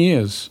for 10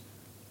 years,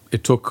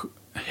 it took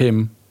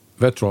him,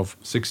 Vetrov...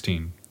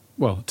 16.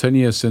 Well, 10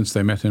 years since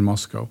they met in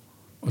Moscow,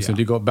 or since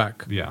he got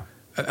back. Yeah.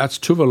 That's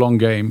too a long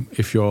game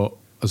if you're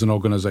as an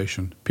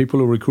organization. People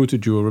who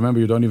recruited you,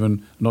 remember,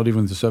 not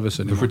even the service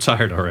anymore. They're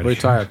retired already.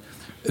 Retired.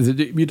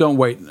 You don't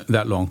wait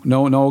that long.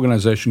 No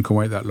organization can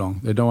wait that long.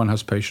 No one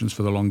has patience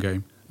for the long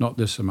game, not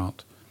this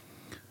amount.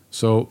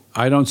 So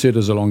I don't see it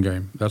as a long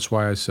game. That's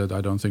why I said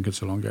I don't think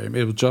it's a long game.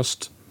 It was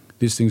just,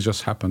 these things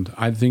just happened.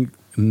 I think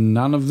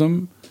none of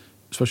them,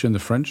 especially in the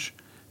French,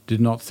 did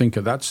not think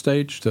at that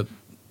stage that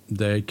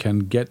they can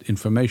get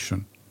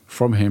information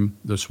from him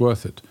that's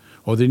worth it.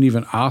 Or didn't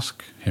even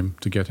ask him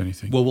to get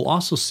anything. Well, we'll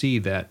also see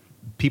that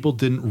people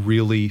didn't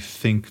really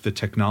think the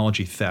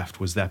technology theft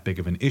was that big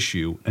of an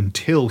issue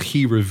until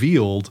he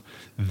revealed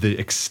the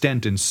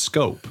extent and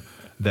scope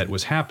that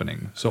was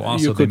happening. So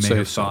also they may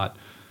have thought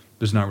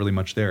there's not really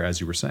much there,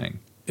 as you were saying.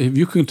 If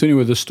you continue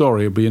with the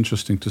story, it'll be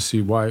interesting to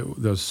see why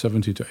there's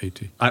 70 to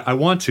 80. I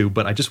want to,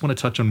 but I just want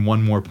to touch on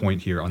one more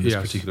point here on this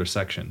particular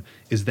section,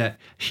 is that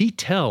he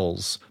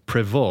tells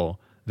Prévost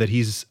that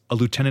he's a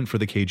lieutenant for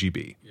the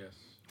KGB,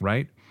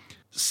 right?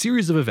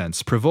 Series of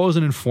events. Prévost is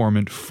an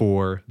informant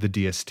for the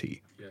DST.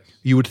 Yes.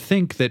 You would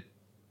think that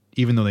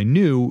even though they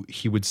knew,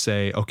 he would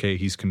say, okay,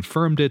 he's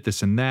confirmed it,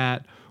 this and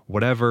that.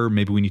 whatever,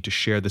 maybe we need to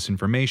share this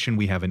information,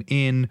 we have an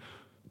in.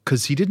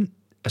 Because he didn't,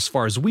 as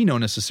far as we know,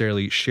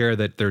 necessarily share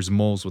that there's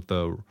moles with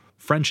the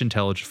French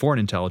foreign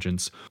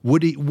intelligence.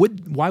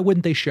 Why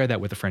wouldn't they share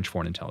that with the French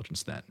foreign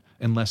intelligence then,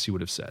 unless he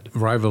would have said?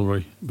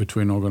 Rivalry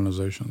between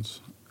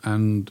organizations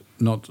and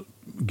not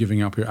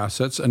giving up your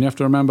assets. And you have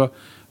to remember,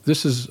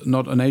 this is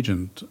not an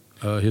agent.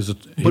 But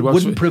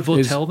wouldn't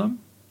Prevot tell them?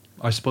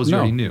 I suppose you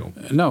already knew.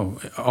 No,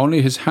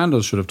 only his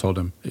handlers should have told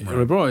him. Right.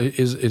 Prevot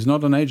is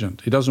not an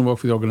agent. He doesn't work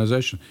for the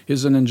organization.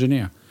 He's an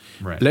engineer.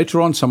 Right. Later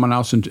on, someone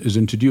else is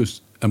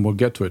introduced, and we'll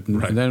get to it.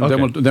 Right. And then,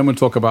 Okay. then we'll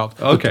talk about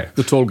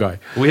the tall guy.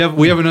 We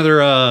have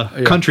another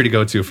country to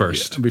go to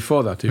first.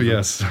 Before that, even.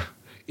 Yes.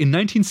 In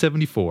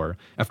 1974,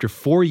 after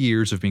 4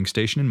 years of being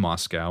stationed in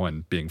Moscow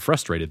and being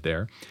frustrated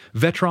there,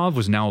 Vetrov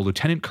was now a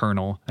lieutenant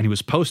colonel, and he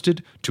was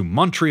posted to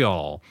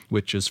Montreal,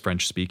 which is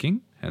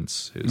French-speaking,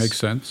 hence his Makes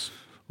sense.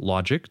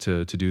 logic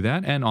to do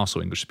that, and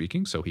also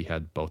English-speaking, so he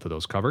had both of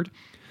those covered,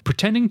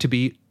 pretending to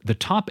be the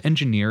top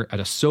engineer at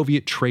a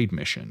Soviet trade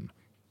mission.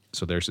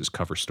 So there's his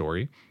cover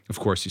story. Of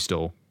course, he's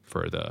still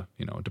for the,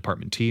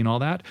 Department T and all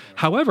that.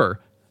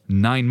 However,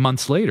 9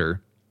 months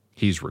later,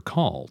 he's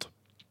recalled.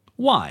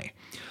 Why?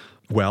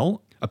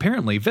 Well,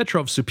 apparently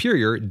Vetrov's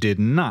superior did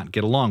not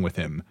get along with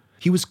him.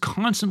 He was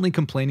constantly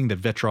complaining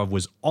that Vetrov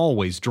was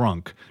always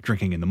drunk,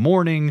 drinking in the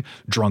morning,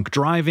 drunk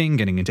driving,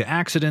 getting into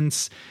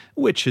accidents,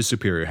 which his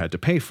superior had to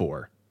pay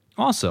for.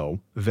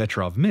 Also,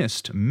 Vetrov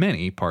missed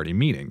many party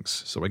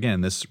meetings. So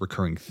again, this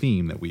recurring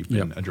theme that we've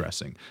been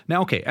addressing.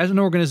 Now, okay, as an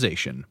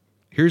organization,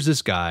 here's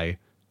this guy.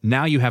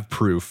 Now you have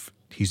proof.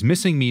 He's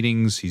missing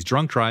meetings. He's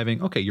drunk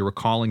driving. Okay, you're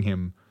recalling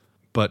him.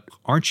 But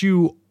aren't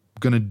you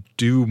going to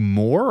do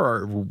more?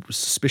 Or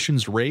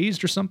suspicions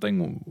raised or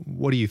something?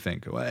 What do you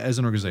think as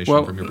an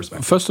organization from your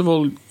perspective? First of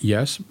all,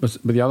 yes. But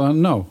the other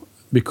hand, no.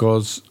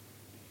 Because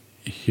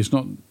he's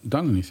not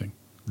done anything.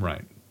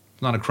 Right.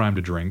 It's not a crime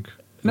to drink.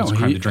 No, it's a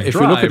crime to drink if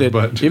drive, you look at it,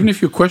 but even if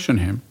you question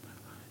him,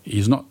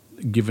 he's not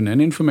given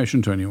any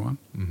information to anyone.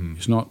 Mm-hmm.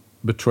 He's not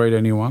betrayed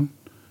anyone.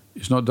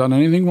 He's not done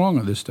anything wrong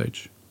at this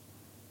stage.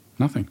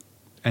 Nothing.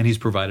 And he's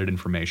provided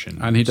information.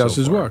 And he does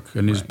so his far. work.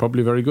 And he's Right.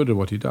 probably very good at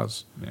what he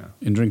does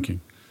in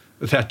drinking.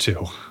 That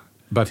too.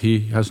 But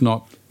he has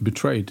not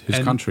betrayed his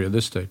And country at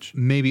this stage.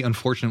 Maybe,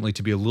 unfortunately,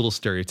 to be a little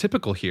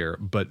stereotypical here,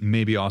 but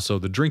maybe also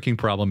the drinking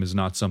problem is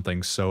not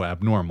something so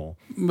abnormal.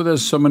 But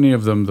there's so many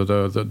of them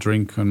that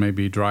drink and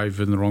maybe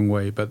drive in the wrong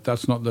way. But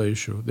that's not the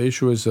issue. The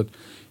issue is that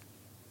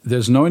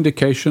there's no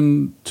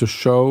indication to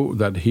show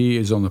that he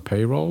is on the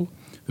payroll,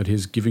 that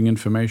he's giving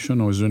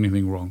information or is doing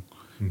anything wrong.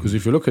 Because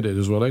if you look at it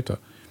as well later,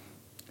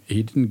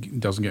 he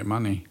doesn't get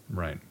money.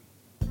 Right.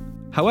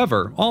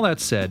 However, all that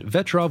said,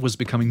 Vetrov was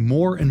becoming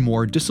more and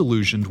more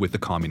disillusioned with the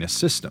communist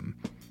system.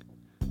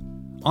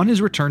 On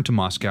his return to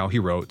Moscow, he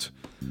wrote,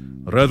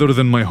 "Rather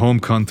than my home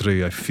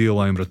country, I feel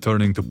I am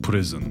returning to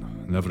prison,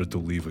 never to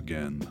leave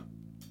again."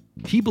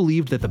 He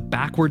believed that the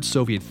backward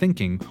Soviet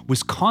thinking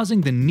was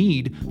causing the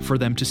need for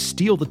them to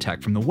steal the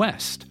tech from the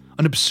West.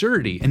 An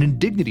absurdity and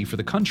indignity for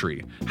the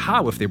country.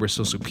 How, if they were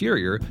so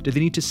superior, did they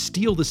need to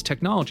steal this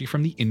technology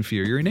from the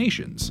inferior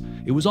nations?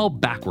 It was all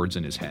backwards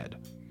in his head.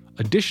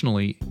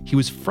 Additionally, he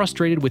was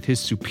frustrated with his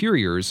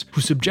superiors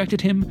who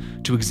subjected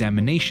him to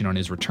examination on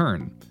his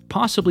return,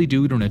 possibly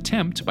due to an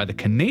attempt by the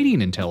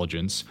Canadian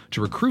intelligence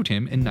to recruit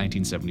him in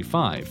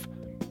 1975.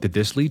 Did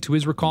this lead to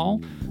his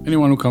recall?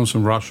 Anyone who comes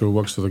from Russia who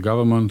works for the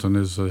government and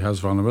has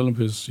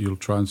vulnerabilities, you'll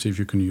try and see if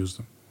you can use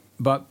them.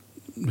 But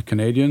the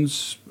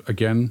Canadians,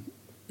 again,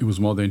 it was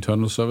more the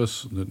internal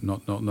service,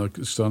 not the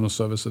external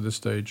service at this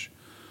stage.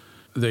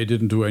 They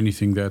didn't do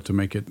anything there to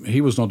make it.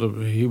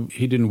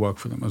 He didn't work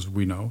for them, as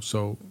we know.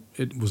 So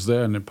it was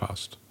there and it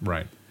passed.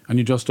 Right. And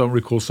you just don't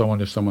recall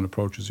someone if someone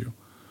approaches you,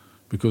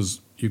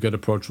 because you get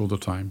approached all the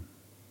time.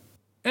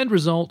 End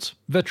result,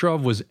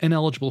 Vetrov was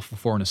ineligible for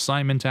foreign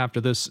assignment after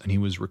this, and he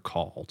was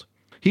recalled.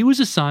 He was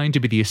assigned to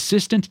be the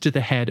assistant to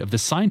the head of the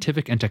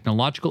Scientific and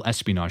Technological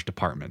Espionage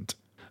Department.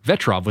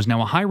 Vetrov was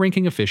now a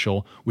high-ranking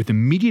official with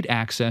immediate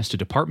access to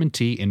Department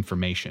T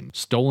information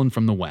stolen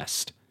from the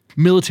West.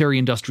 Military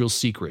industrial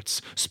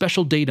secrets,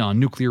 special data on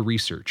nuclear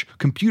research,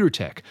 computer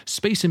tech,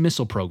 space and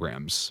missile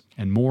programs,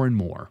 and more and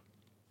more.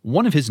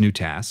 One of his new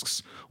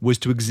tasks was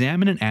to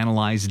examine and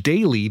analyze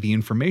daily the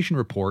information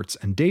reports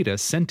and data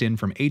sent in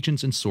from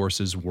agents and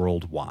sources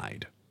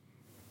worldwide.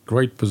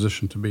 Great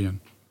position to be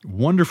in.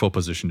 Wonderful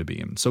position to be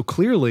in. So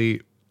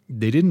clearly,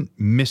 they didn't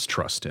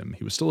mistrust him.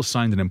 He was still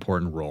assigned an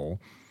important role,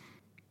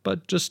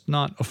 but just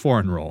not a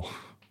foreign role.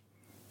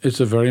 It's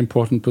a very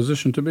important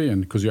position to be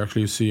in because you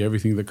actually see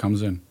everything that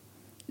comes in.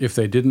 If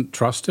they didn't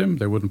trust him,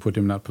 they wouldn't put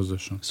him in that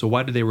position. So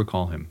why did they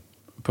recall him?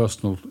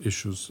 Personal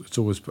issues.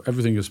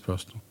 Everything is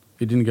personal.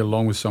 He didn't get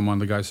along with someone.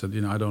 The guy said,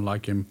 I don't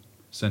like him.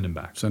 Send him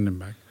back. Send him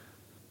back.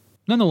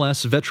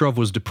 Nonetheless, Vetrov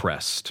was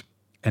depressed,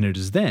 and it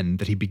is then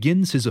that he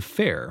begins his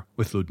affair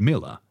with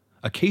Ludmila,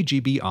 a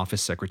KGB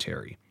office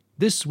secretary.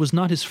 This was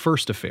not his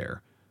first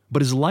affair,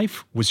 but his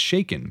life was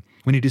shaken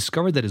when he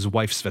discovered that his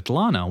wife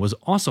Svetlana was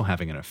also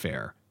having an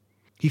affair.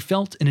 He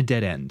felt in a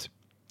dead end.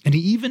 And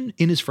he even,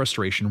 in his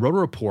frustration, wrote a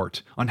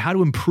report on how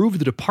to improve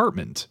the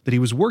department that he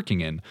was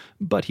working in,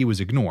 but he was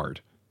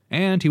ignored.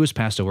 And he was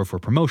passed over for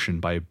promotion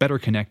by better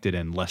connected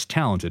and less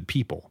talented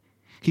people.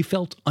 He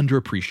felt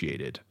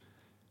underappreciated.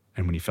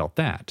 And when he felt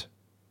that,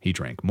 he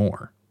drank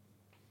more.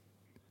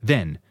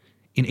 Then,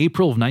 in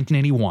April of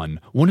 1981,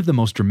 one of the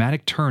most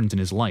dramatic turns in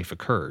his life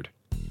occurred.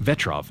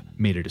 Vetrov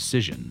made a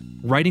decision,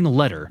 writing a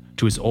letter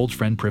to his old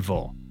friend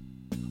Prevost,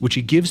 which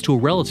he gives to a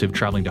relative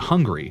traveling to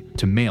Hungary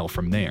to mail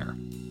from there.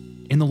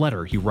 In the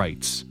letter, he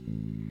writes,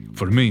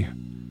 "For me,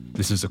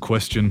 this is a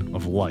question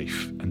of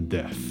life and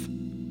death."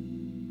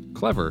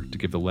 Clever to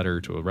give the letter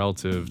to a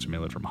relative, to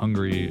mail it from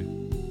Hungary.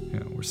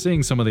 We're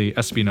seeing some of the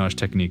espionage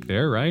technique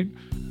there, right?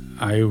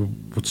 I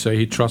would say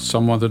he trusts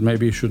someone that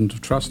maybe he shouldn't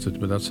have trusted,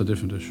 but that's a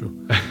different issue.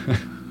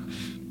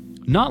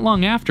 Not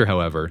long after,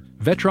 however,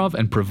 Vetrov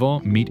and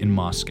Prevost meet in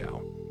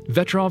Moscow.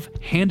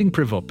 Vetrov handing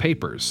Prevost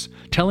papers,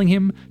 telling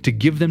him to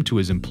give them to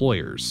his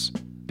employers.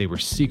 They were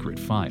secret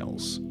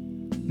files.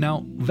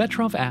 Now,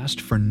 Vetrov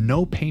asked for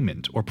no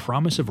payment or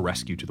promise of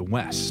rescue to the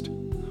West,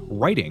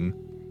 writing,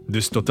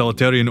 "This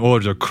totalitarian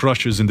order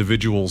crushes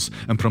individuals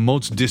and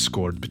promotes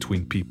discord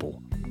between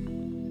people."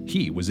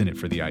 He was in it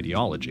for the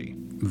ideology.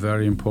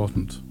 Very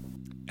important.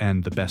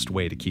 And the best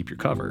way to keep your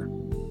cover.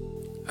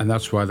 And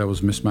that's why there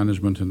was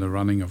mismanagement in the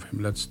running of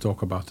him. Let's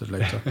talk about it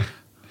later.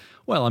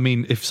 Well, I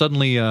mean, if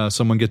suddenly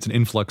someone gets an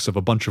influx of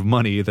a bunch of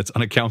money that's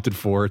unaccounted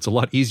for, it's a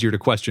lot easier to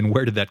question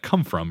where did that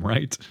come from,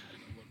 right?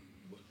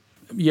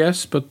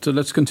 Yes, but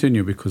let's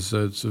continue because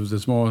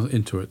there's more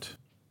into it.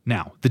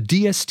 Now, the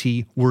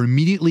DST were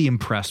immediately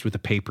impressed with the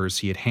papers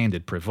he had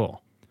handed Prevost.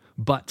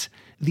 But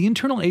the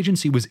internal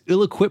agency was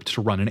ill-equipped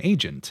to run an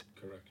agent.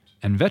 Correct.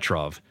 And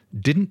Vetrov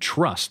didn't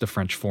trust the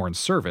French Foreign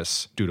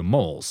Service due to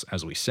moles,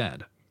 as we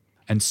said.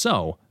 And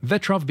so,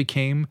 Vetrov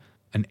became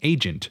an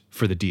agent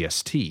for the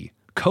DST,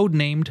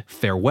 codenamed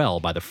Farewell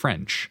by the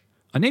French,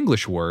 an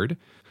English word,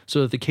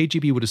 so that the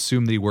KGB would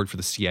assume that he worked for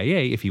the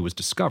CIA if he was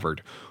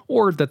discovered,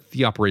 or that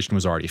the operation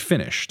was already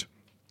finished.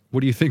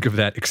 What do you think of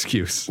that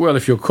excuse? Well,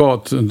 if you're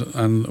caught,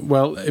 and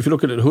well, if you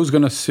look at it, who's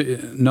going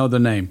to know the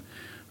name?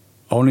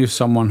 Only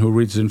someone who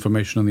reads the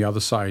information on the other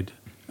side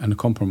and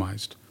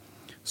compromised.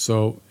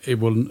 So it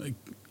will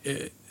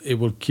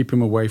keep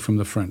him away from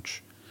the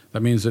French.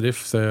 That means that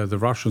if the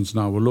Russians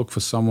now will look for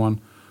someone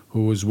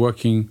who is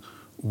working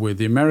with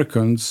the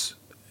Americans,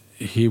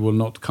 he will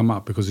not come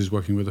up because he's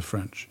working with the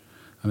French.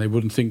 And they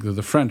wouldn't think that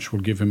the French will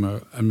give him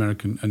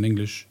an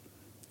English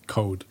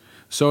code.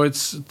 So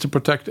it's to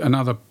protect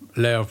another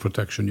layer of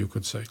protection, you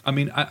could say. I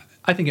mean,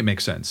 I think it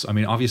makes sense. I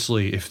mean,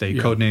 obviously, if they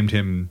codenamed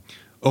him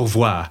Au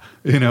revoir,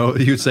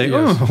 you'd say,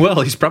 yes. Oh,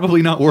 well, he's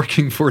probably not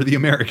working for the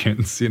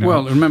Americans,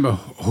 Well, remember,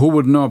 who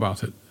would know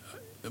about it?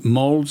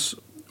 Moles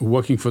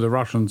working for the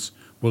Russians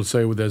will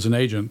say, well, there's an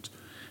agent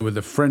with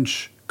the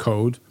French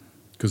code,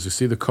 because you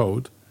see the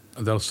code.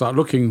 They'll start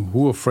looking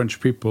who are French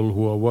people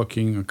who are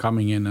working and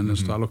coming in, and they'll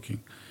start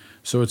looking.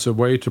 So it's a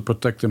way to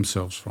protect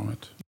themselves from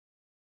it.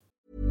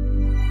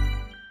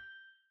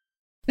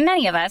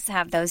 Many of us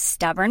have those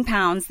stubborn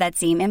pounds that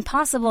seem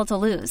impossible to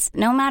lose,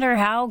 no matter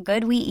how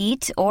good we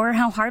eat or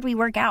how hard we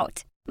work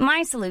out.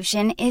 My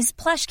solution is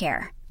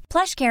PlushCare.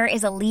 PlushCare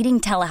is a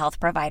leading telehealth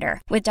provider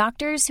with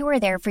doctors who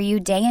are there for you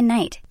day and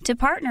night to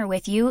partner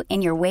with you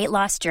in your weight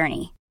loss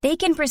journey. They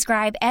can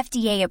prescribe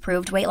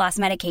FDA-approved weight loss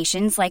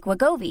medications like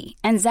Wegovy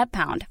and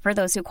Zepbound for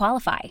those who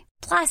qualify.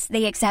 Plus,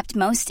 they accept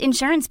most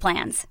insurance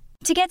plans.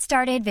 To get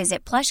started,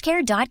 visit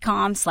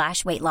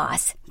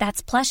plushcare.com/weightloss.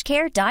 That's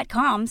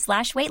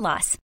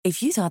plushcare.com/weightloss.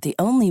 If you thought the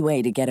only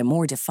way to get a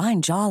more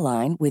defined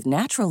jawline with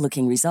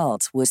natural-looking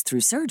results was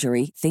through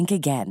surgery, think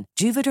again.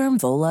 Juvederm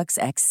Volux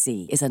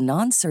XC is a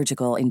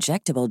non-surgical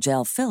injectable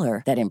gel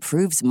filler that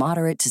improves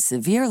moderate to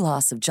severe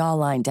loss of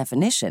jawline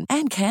definition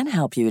and can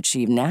help you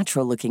achieve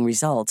natural-looking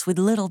results with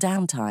little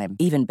downtime.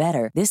 Even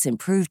better, this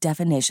improved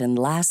definition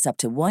lasts up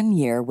to 1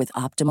 year with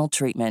optimal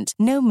treatment.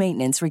 No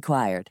maintenance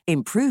required.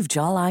 Improve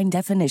jawline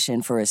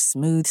definition for a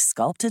smooth,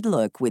 sculpted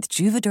look with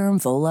Juvederm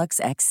Volux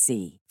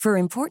XC. For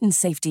important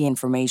safety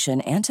information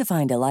and to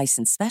find a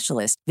licensed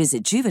specialist,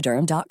 visit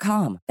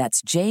Juvederm.com.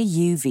 That's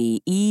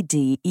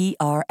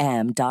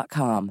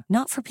JUVEDERM.com.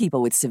 Not for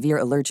people with severe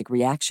allergic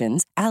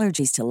reactions,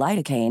 allergies to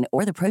lidocaine,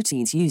 or the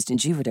proteins used in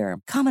Juvederm.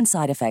 Common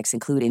side effects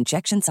include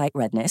injection site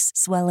redness,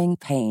 swelling,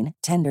 pain,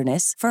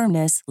 tenderness,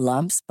 firmness,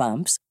 lumps,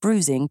 bumps,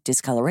 bruising,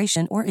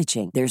 discoloration, or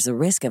itching. There's a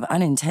risk of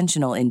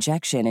unintentional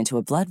injection into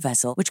a blood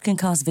vessel, which can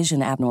cause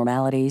vision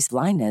abnormalities,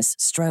 blindness,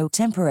 stroke,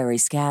 temporary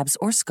scabs,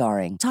 or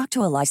scarring. Talk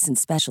to a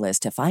licensed specialist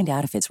to find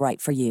out if it's right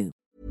for you.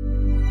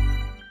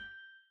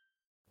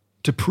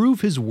 To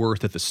prove his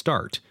worth at the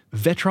start,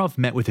 Vetrov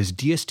met with his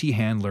DST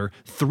handler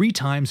 3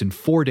 times in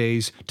 4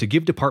 days to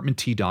give Department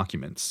T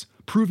documents,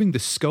 proving the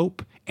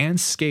scope and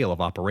scale of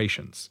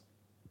operations.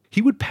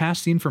 He would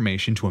pass the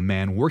information to a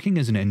man working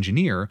as an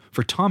engineer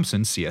for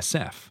Thomson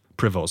CSF,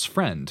 Prevost's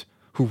friend,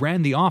 who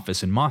ran the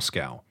office in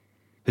Moscow.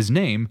 His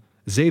name,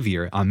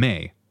 Xavier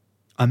Amé.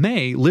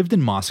 Amé lived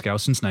in Moscow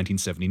since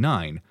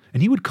 1979,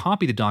 and he would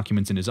copy the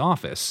documents in his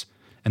office,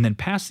 and then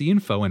pass the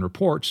info and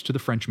reports to the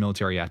French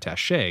military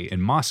attaché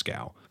in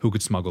Moscow, who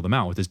could smuggle them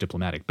out with his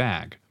diplomatic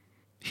bag.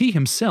 He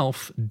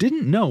himself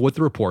didn't know what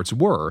the reports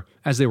were,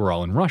 as they were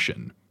all in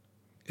Russian.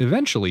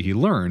 Eventually he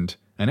learned,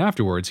 and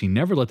afterwards he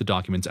never let the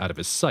documents out of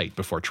his sight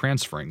before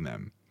transferring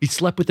them. He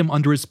slept with them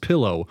under his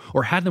pillow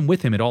or had them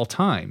with him at all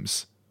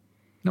times.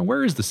 Now,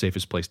 where is the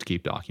safest place to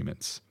keep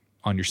documents?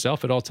 On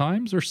yourself at all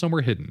times or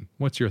somewhere hidden?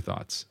 What's your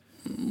thoughts?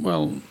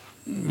 Well,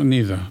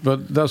 neither.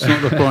 But that's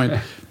not the point.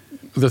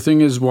 The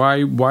thing is,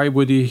 why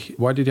did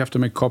he have to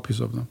make copies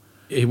of them?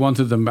 He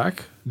wanted them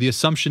back? The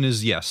assumption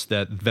is, yes,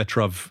 that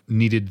Vetrov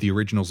needed the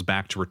originals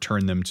back to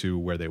return them to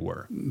where they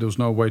were. There was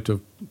no way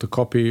to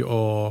copy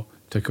or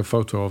take a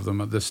photo of them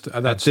at that stage.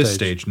 At this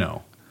stage,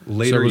 no.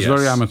 Later, so it was yes.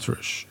 very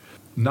amateurish.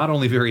 Not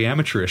only very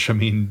amateurish, I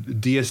mean,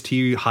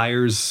 DST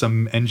hires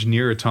some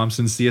engineer at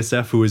Thomson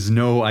CSF who has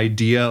no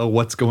idea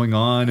what's going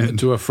on. And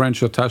to a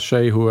French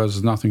attaché who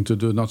has nothing to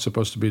do, not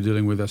supposed to be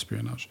dealing with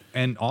espionage.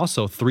 And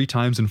also 3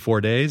 times in 4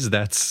 days,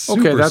 that's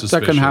super okay,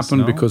 that can happen,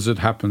 no? because it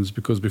happens.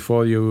 Because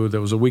before there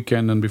was a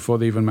weekend, and before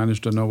they even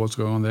managed to know what's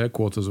going on, the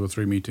headquarters were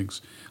 3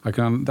 meetings.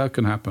 That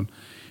can happen.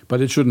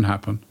 But it shouldn't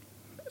happen.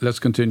 Let's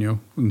continue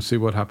and see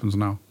what happens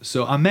now.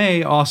 So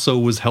Aimé also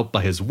was helped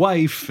by his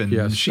wife,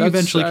 and she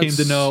eventually came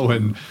to know.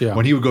 And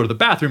when he would go to the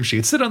bathroom,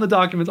 she'd sit on the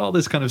documents, all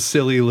this kind of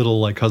silly little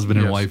like husband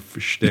and wife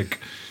shtick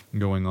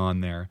going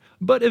on there.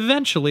 But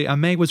eventually,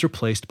 Aimé was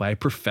replaced by a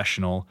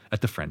professional at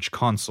the French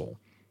consul,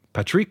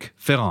 Patrick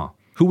Ferrand,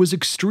 who was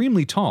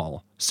extremely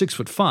tall,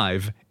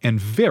 6'5", and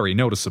very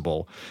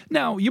noticeable.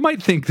 Now, you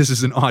might think this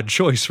is an odd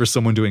choice for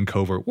someone doing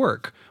covert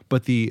work,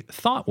 but the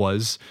thought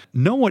was,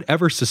 no one would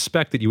ever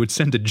suspect that you would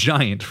send a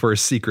giant for a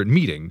secret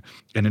meeting.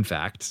 And in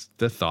fact,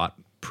 the thought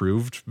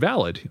proved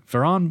valid.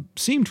 Ferrand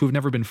seemed to have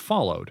never been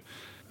followed.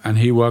 And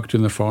he worked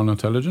in the foreign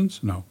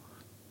intelligence? No.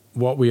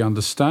 What we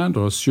understand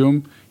or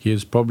assume, he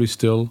is probably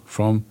still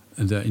from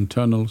the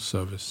internal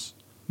service.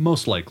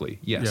 Most likely,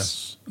 yes.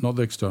 Yes, not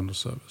the external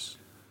service.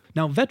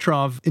 Now,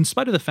 Vetrov, in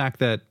spite of the fact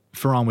that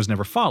Ferrand was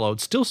never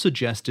followed, still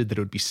suggested that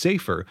it would be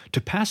safer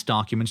to pass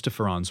documents to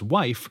Ferrand's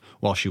wife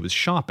while she was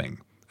shopping,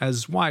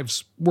 as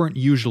wives weren't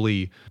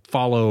usually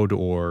followed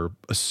or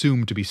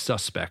assumed to be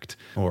suspect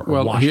or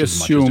watched he as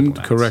much as assumed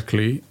diplomats.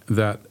 correctly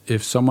that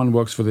if someone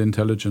works for the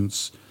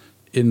intelligence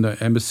in the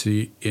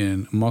embassy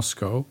in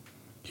Moscow,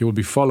 he will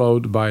be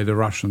followed by the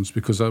Russians,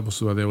 because that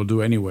was what they will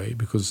do anyway,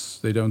 because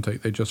they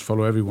just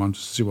follow everyone to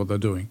see what they're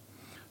doing.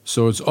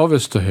 So it's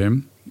obvious to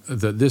him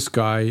that this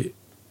guy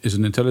is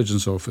an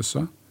intelligence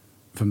officer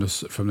from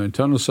the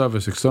internal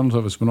service, external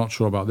service. We're not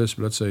sure about this,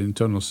 but let's say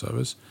internal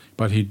service.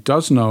 But he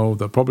does know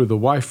that probably the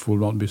wife will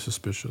not be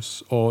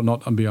suspicious or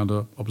not be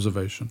under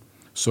observation.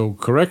 So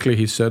correctly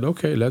he said,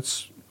 okay,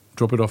 let's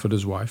drop it off at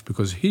his wife,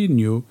 because he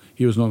knew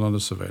he was not under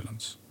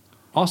surveillance.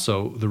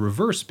 Also, the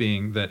reverse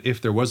being that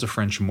if there was a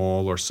French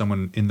mole or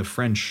someone in the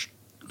French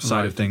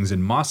side of things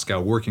in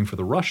Moscow working for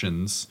the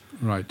Russians,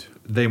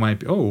 they might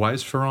be, why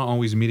is Ferrand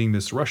always meeting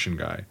this Russian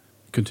guy?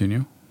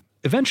 Continue.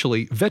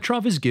 Eventually,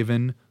 Vetrov is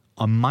given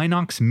a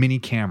Minox mini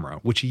camera,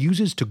 which he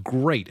uses to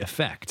great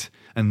effect.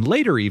 And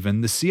later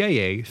even, the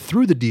CIA,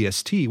 through the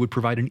DST, would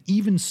provide an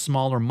even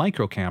smaller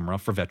micro camera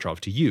for Vetrov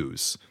to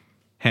use.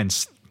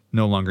 Hence,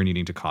 no longer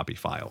needing to copy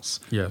files.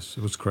 Yes,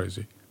 it was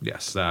crazy.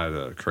 Yes,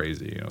 that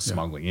crazy,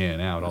 smuggling in,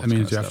 out, all that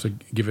means you have to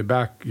give it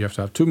back. You have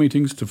to have 2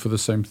 meetings for the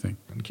same thing.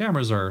 And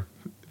cameras are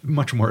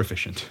much more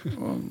efficient.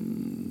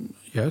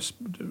 Yes.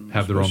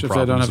 Have their own if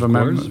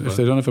problems, if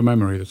they don't have a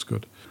memory, that's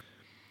good.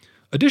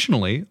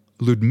 Additionally,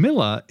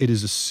 Ludmilla, it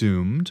is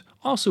assumed,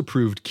 also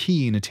proved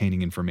key in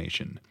attaining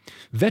information.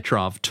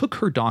 Vetrov took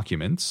her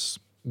documents,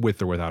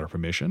 with or without her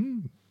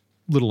permission,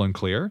 little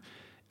unclear,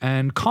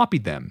 and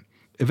copied them,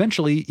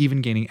 eventually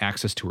even gaining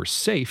access to her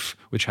safe,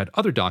 which had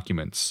other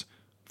documents,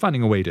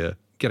 finding a way to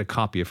get a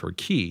copy of her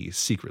key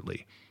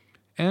secretly.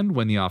 And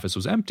when the office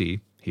was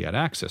empty, he had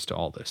access to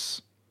all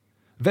this.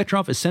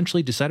 Vetrov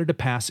essentially decided to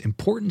pass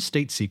important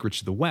state secrets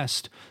to the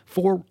West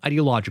for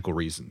ideological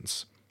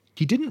reasons.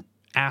 He didn't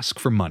ask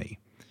for money.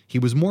 He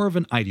was more of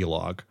an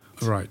ideologue.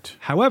 Right.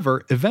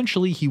 However,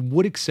 eventually he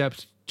would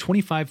accept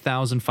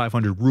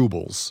 25,500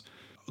 rubles,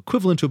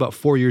 equivalent to about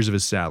 4 years of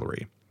his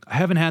salary. I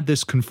haven't had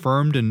this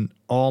confirmed in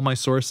all my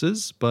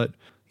sources, but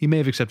he may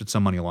have accepted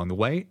some money along the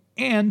way.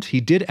 And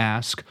he did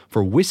ask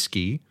for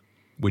whiskey,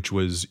 which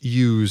was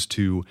used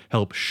to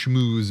help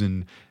schmooze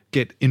and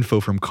get info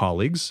from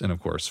colleagues, and of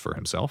course for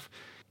himself,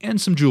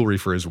 and some jewelry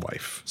for his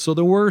wife. So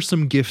there were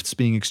some gifts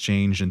being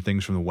exchanged and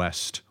things from the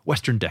West,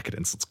 Western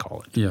decadence, let's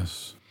call it.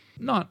 Yes.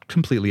 Not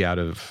completely out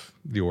of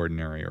the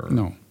ordinary or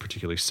No.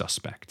 particularly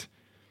suspect.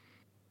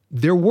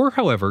 There were,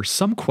 however,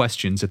 some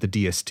questions at the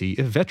DST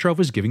if Vetrov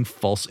was giving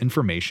false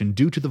information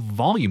due to the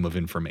volume of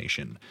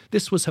information.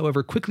 This was,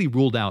 however, quickly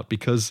ruled out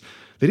because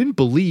they didn't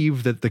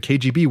believe that the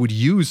KGB would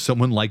use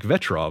someone like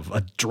Vetrov,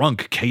 a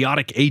drunk,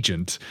 chaotic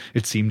agent.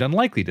 It seemed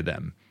unlikely to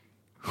them.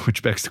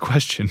 Which begs the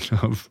question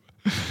of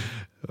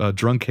a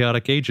drunk,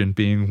 chaotic agent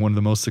being one of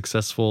the most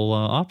successful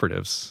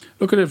operatives.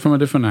 Look at it from a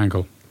different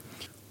angle.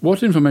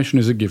 What information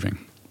is it giving?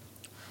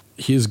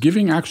 He is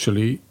giving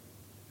actually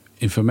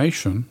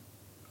information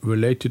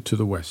related to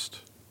the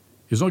West.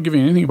 He's not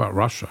giving anything about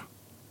Russia,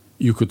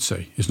 you could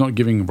say. He's not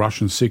giving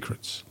Russian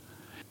secrets.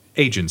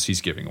 Agents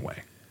he's giving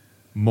away.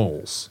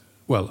 Moles.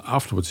 Well,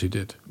 afterwards he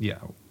did. Yeah,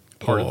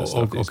 part of the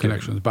stuff or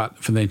connections. But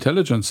for the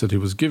intelligence that he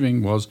was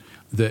giving was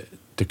the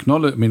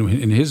technology, I mean,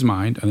 in his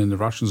mind and in the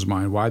Russians'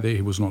 mind, why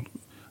he was not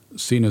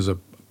seen as a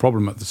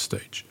problem at this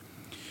stage.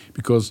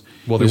 Because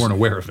they weren't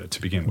aware of it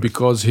to begin with.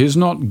 Because he's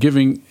not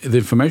giving, the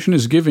information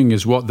he's giving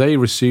is what they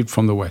received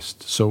from the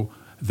West. So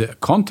the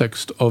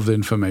context of the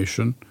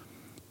information,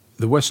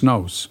 the West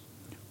knows.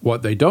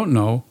 What they don't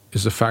know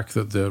is the fact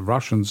that the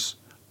Russians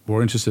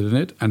were interested in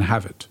it and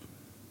have it.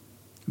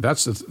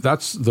 That's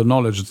the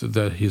knowledge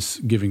that he's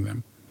giving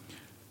them.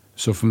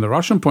 So from the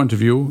Russian point of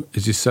view,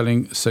 is he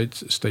selling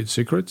state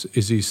secrets?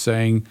 Is he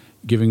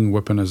giving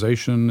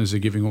weaponization? Is he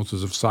giving all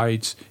sorts of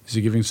sites? Is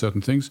he giving certain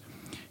things?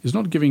 He's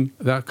not giving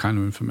that kind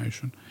of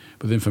information.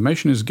 But the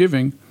information he's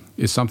giving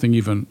is something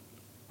even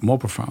more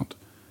profound.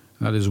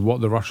 And that is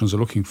what the Russians are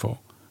looking for,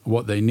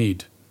 what they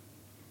need.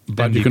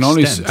 But you can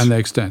only and the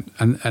extent.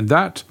 And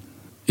that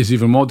is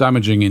even more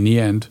damaging in the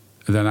end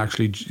than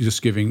actually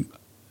just giving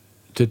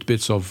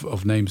tidbits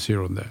of names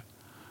here and there.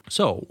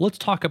 So let's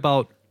talk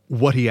about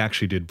what he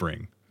actually did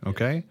bring,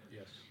 okay?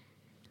 Yes.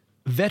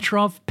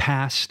 Vetrov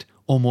passed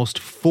almost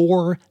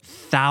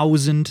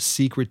 4,000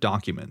 secret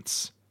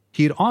documents.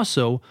 He had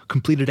also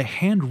completed a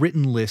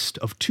handwritten list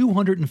of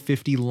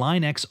 250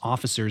 Line X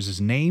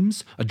officers'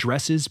 names,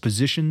 addresses,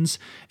 positions,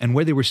 and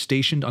where they were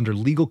stationed under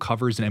legal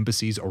covers in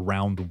embassies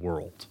around the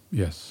world.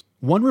 Yes.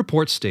 One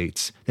report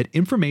states that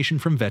information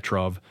from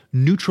Vetrov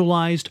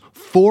neutralized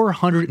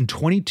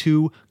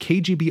 422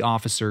 KGB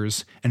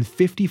officers and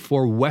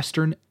 54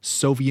 Western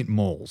Soviet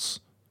moles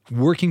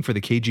working for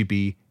the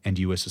KGB and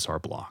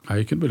USSR bloc.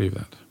 I can believe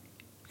that,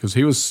 because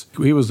he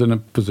was in a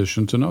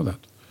position to know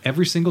that.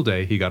 Every single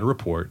day he got a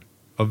report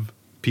of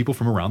people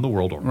from around the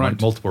world, or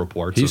multiple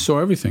reports. He saw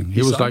everything.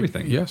 He was saw like,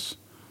 everything. Yes.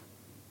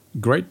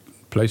 Great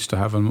place to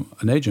have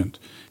an agent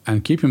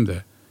and keep him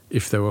there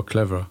if they were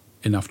clever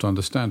enough to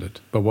understand it.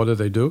 But what did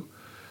they do?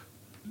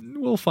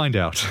 We'll find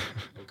out.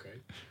 Okay.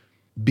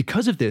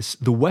 Because of this,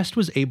 the West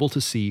was able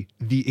to see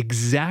the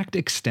exact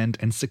extent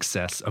and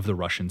success of the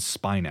Russian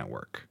spy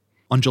network.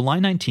 On July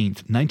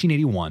 19th,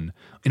 1981,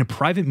 in a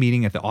private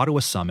meeting at the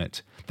Ottawa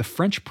Summit, the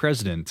French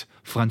president,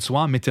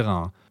 François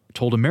Mitterrand,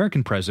 told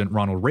American President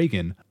Ronald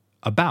Reagan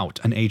about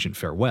an agent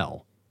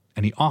Farewell,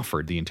 and he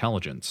offered the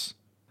intelligence.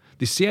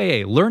 The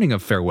CIA, learning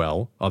of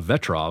Farewell, of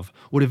Vetrov,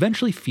 would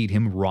eventually feed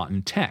him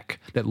rotten tech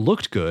that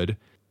looked good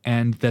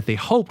and that they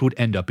hoped would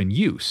end up in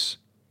use.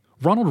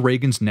 Ronald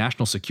Reagan's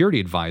national security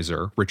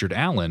advisor, Richard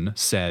Allen,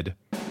 said,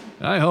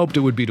 "I hoped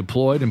it would be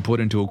deployed and put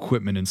into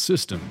equipment and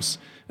systems,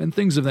 and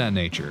things of that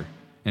nature,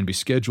 and be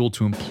scheduled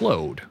to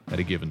implode at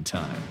a given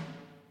time."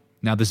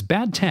 Now, this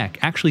bad tech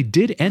actually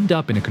did end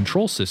up in a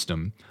control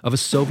system of a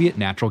Soviet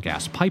natural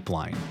gas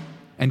pipeline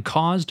and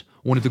caused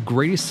one of the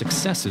greatest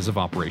successes of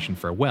Operation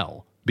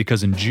Farewell,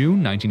 because in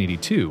June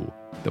 1982,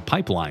 the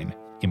pipeline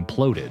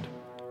imploded.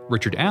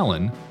 Richard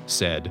Allen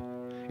said,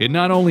 "It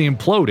not only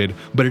imploded,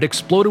 but it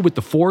exploded with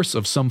the force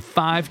of some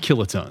 5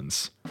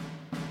 kilotons."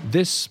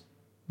 This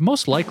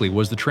most likely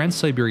was the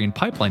Trans-Siberian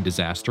pipeline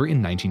disaster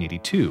in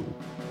 1982.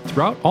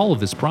 Throughout all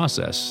of this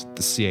process,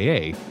 the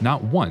CIA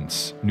not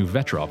once knew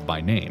Vetrov by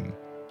name,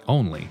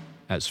 only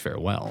as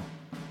Farewell.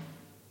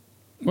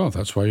 Well,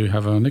 that's why you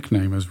have a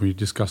nickname, as we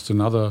discussed in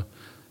other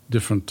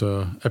different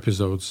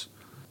episodes,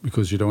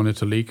 because you don't want it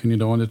to leak and you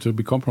don't want it to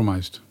be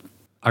compromised.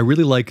 I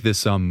really like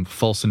this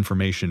false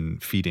information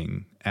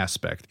feeding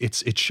aspect.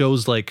 It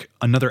shows like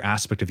another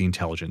aspect of the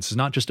intelligence. It's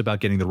not just about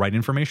getting the right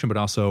information, but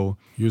also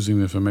using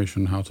the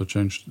information how to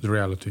change the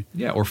reality.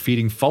 Yeah, or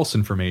feeding false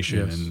information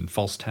and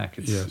false tech.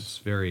 It's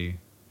very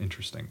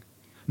interesting.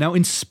 Now,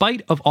 in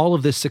spite of all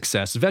of this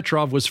success,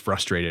 Vetrov was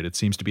frustrated. It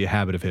seems to be a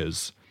habit of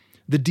his.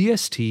 The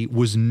DST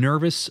was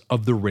nervous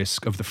of the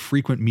risk of the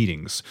frequent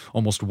meetings,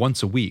 almost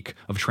once a week,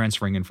 of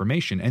transferring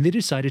information, and they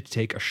decided to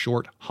take a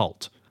short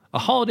halt. A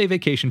holiday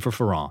vacation for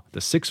Ferrand,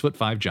 the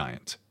 6'5"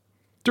 giant.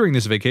 During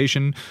this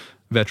vacation,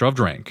 Vetrov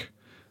drank,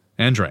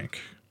 and drank,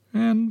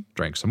 and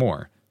drank some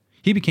more.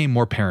 He became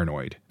more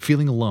paranoid,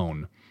 feeling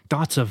alone.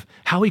 Thoughts of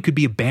how he could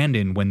be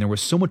abandoned when there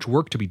was so much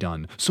work to be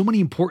done, so many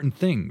important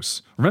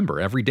things. Remember,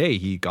 every day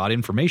he got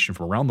information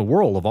from around the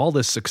world of all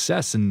this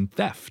success and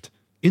theft.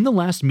 In the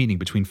last meeting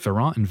between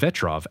Ferrand and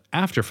Vetrov,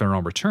 after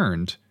Ferrand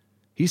returned,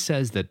 he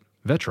says that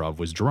Vetrov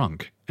was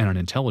drunk and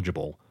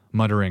unintelligible,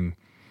 muttering,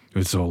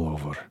 "It's all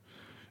over.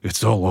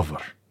 It's all over."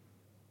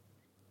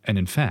 And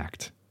in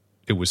fact,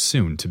 it was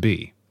soon to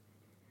be.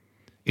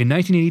 In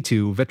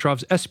 1982,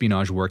 Vetrov's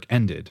espionage work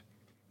ended,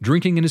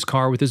 drinking in his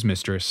car with his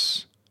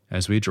mistress,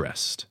 as we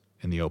addressed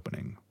in the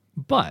opening.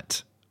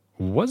 But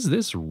was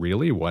this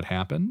really what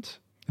happened?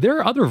 There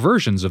are other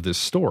versions of this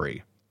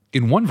story.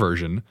 In one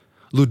version,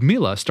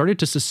 Ludmila started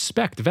to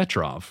suspect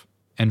Vetrov,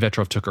 and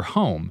Vetrov took her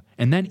home,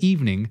 and that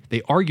evening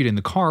they argued in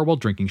the car while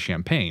drinking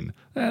champagne.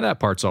 That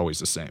part's always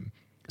the same.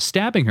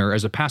 Stabbing her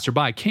as a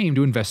passerby came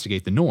to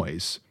investigate the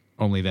noise,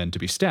 only then to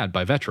be stabbed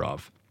by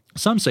Vetrov.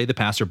 Some say the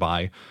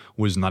passerby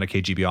was not a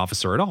KGB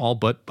officer at all,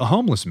 but a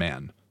homeless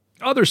man.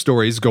 Other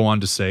stories go on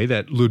to say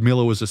that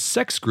Ludmila was a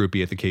sex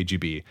groupie at the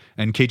KGB,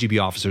 and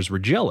KGB officers were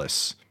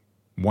jealous,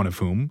 one of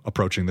whom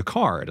approaching the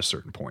car at a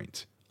certain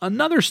point.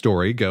 Another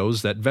story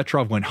goes that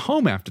Vetrov went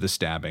home after the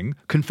stabbing,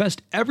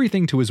 confessed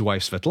everything to his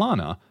wife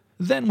Svetlana,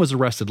 then was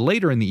arrested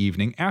later in the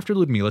evening after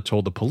Ludmila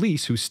told the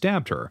police who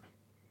stabbed her.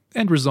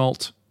 End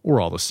result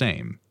were all the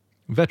same.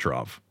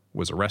 Vetrov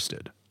was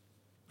arrested.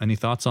 Any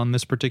thoughts on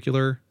this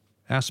particular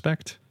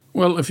aspect?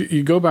 Well, if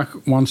you go back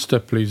one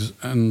step, please,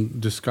 and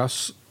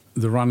discuss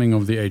the running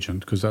of the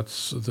agent, because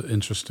that's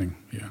interesting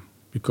here.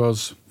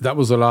 Because that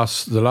was the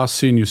last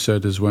scene you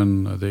said is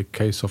when the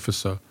case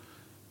officer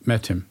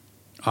met him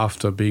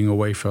after being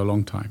away for a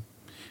long time.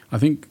 I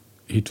think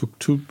he took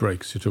 2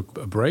 breaks. He took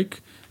a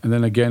break and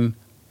then again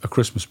a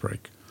Christmas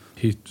break.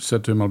 He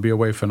said to him, I'll be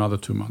away for another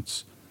 2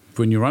 months.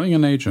 When you're running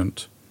an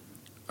agent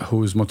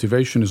whose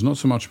motivation is not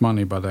so much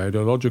money but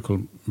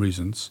ideological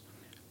reasons,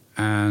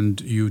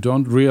 and you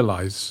don't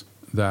realize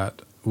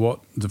that what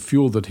the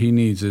fuel that he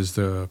needs is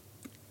the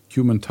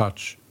human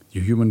touch,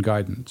 your human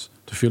guidance,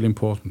 to feel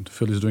important, to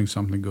feel he's doing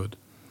something good.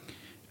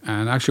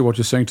 And actually what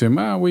you're saying to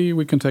him,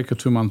 we can take a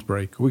 2-month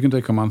break, we can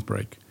take a month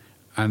break.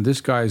 And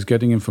this guy is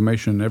getting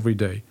information every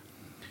day.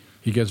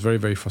 He gets very,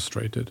 very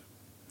frustrated.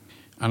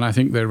 And I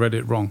think they read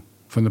it wrong.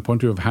 From the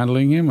point of view of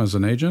handling him as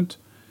an agent,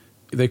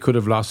 they could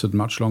have lasted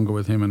much longer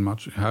with him and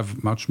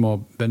have much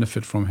more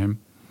benefit from him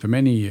for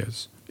many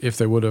years if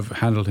they would have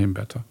handled him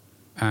better.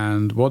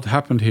 And what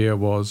happened here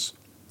was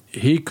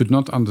he could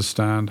not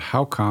understand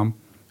how come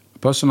a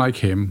person like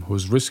him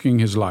who's risking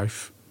his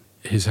life,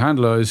 his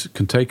handler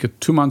can take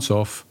 2 months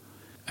off,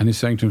 and he's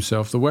saying to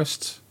himself, the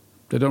West,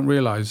 they don't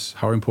realize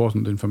how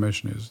important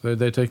information is.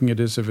 They're taking it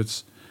as if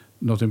it's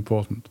not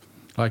important.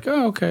 Like,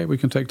 okay, we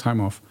can take time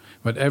off.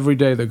 But every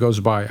day that goes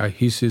by,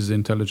 he sees the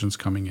intelligence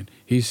coming in.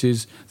 He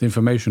sees the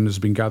information that's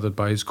been gathered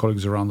by his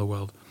colleagues around the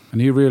world.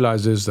 And he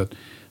realizes that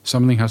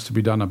something has to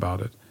be done about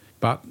it.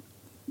 But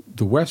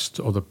the West,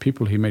 or the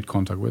people he made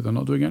contact with, are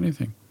not doing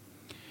anything.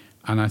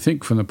 And I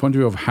think from the point of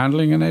view of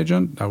handling an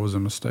agent, that was a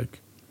mistake.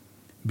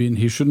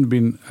 He shouldn't have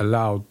been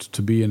allowed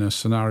to be in a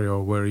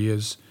scenario where he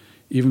is,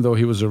 even though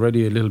he was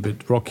already a little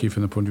bit rocky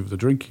from the point of view of the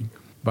drinking.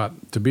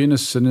 But to be in a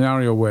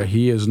scenario where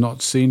he is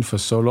not seen for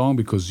so long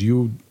because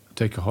you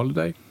take a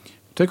holiday,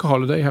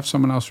 have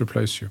someone else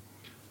replace you.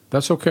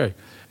 That's okay.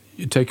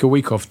 You take a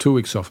week off, 2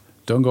 weeks off.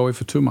 Don't go away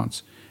for 2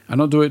 months. And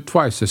not do it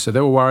twice. They said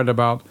they were worried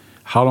about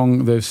how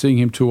long they're seeing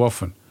him too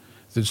often.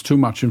 There's too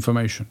much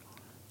information.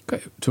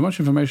 Okay, too much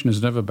information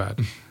is never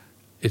bad.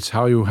 It's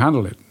how you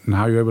handle it and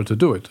how you're able to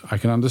do it. I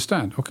can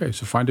understand. Okay,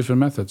 so find different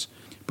methods.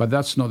 But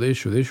that's not the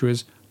issue. The issue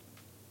is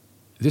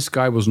this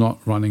guy was not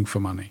running for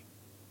money.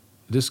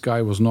 This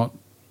guy was not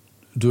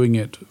doing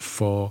it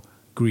for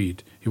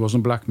greed. He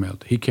wasn't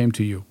blackmailed. He came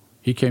to you.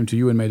 He came to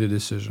you and made a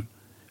decision.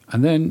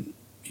 And then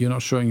you're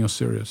not showing you're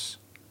serious.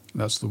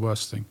 That's the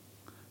worst thing.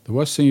 The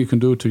worst thing you can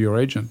do to your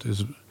agent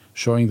is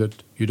showing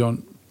that you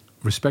don't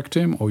respect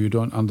him or you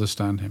don't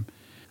understand him.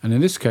 And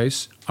in this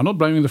case, I'm not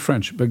blaming the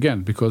French, but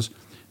again, because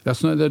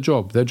that's not their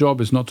job. Their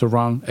job is not to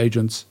run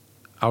agents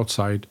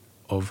outside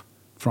of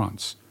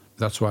France.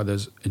 That's why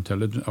there's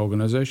intelligence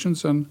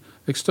organizations and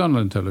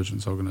external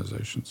intelligence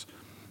organizations,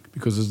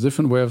 because there's a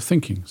different way of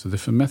thinking. It's a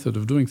different method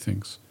of doing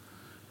things.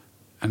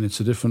 And it's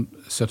a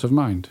different set of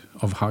mind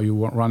of how you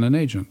run an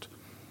agent.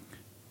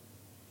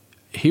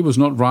 He was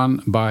not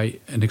run by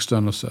an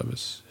external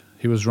service.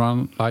 He was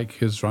run like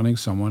he's running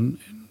someone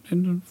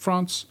in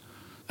France.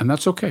 And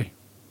that's okay.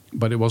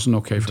 But it wasn't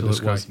okay for this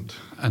guy.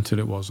 Until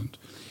it wasn't.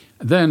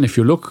 Then if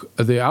you look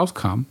at the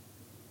outcome,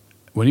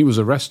 when he was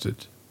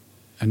arrested,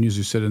 and as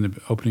you said in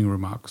the opening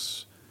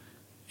remarks,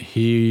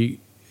 he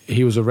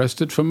was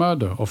arrested for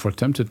murder or for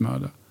attempted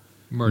murder.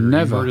 He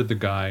murdered the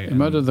guy. He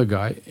murdered the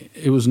guy.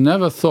 It was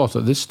never thought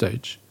at this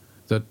stage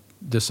that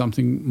there's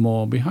something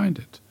more behind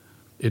it.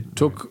 It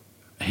took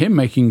him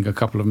making a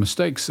couple of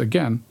mistakes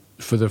again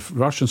for the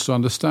Russians to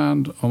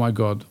understand, oh my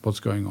God, what's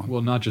going on.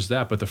 Well, not just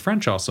that, but the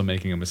French also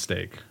making a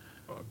mistake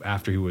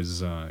after he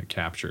was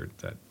captured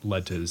that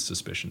led to his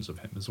suspicions of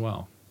him as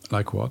well.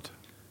 Like what?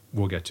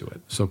 We'll get to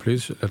it. So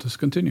please, let us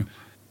continue.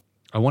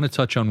 I want to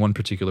touch on one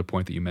particular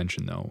point that you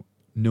mentioned, though,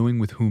 knowing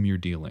with whom you're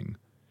dealing.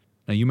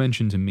 Now, you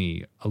mentioned to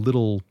me a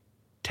little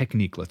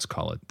technique, let's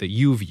call it, that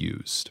you've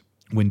used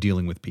when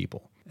dealing with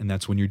people. And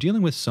that's when you're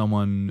dealing with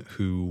someone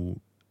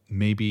who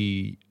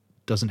maybe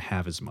doesn't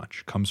have as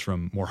much, comes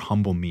from more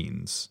humble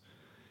means.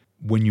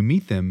 When you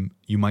meet them,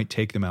 you might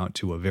take them out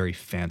to a very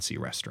fancy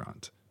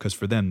restaurant, because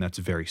for them, that's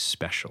very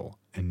special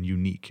and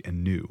unique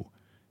and new.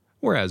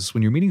 Whereas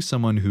when you're meeting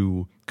someone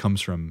who comes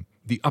from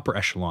the upper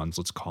echelons,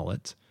 let's call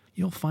it,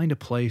 you'll find a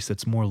place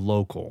that's more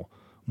local,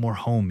 more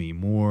homey,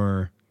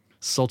 more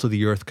salt of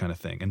the earth kind of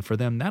thing. And for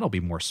them, that'll be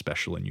more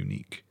special and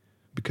unique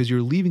because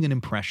you're leaving an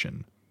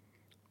impression.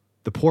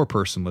 The poor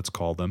person, let's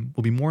call them,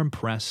 will be more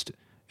impressed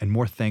and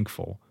more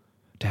thankful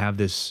to have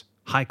this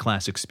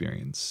high-class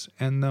experience.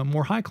 And the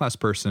more high-class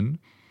person,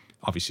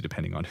 obviously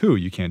depending on who,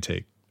 you can't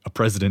take a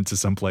president to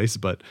some place,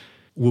 but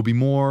will be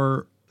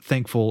more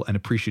thankful and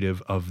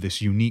appreciative of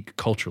this unique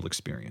cultural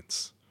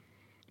experience,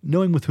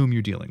 knowing with whom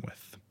you're dealing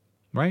with,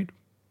 right?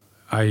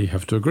 I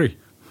have to agree.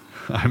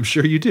 I'm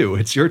sure you do.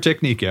 It's your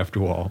technique,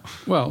 after all.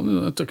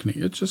 Well, a technique.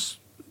 It's just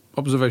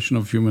observation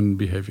of human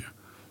behavior.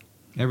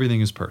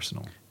 Everything is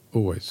personal.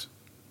 Always.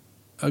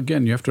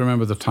 Again, you have to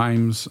remember the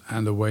times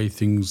and the way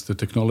the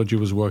technology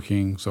was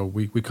working. So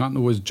we can't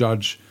always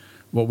judge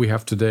what we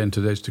have today in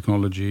today's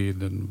technology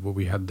than what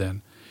we had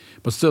then.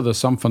 But still, there's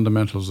some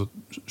fundamentals that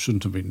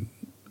shouldn't have been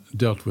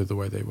dealt with the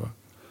way they were.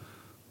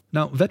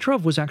 Now,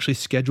 Vetrov was actually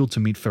scheduled to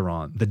meet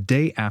Ferrand the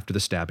day after the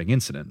stabbing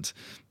incident.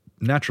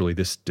 Naturally,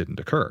 this didn't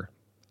occur.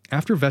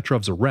 After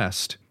Vetrov's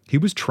arrest, he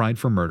was tried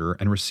for murder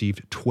and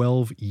received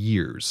 12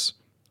 years.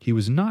 He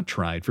was not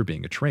tried for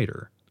being a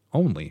traitor,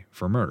 only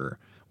for murder,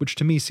 which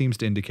to me seems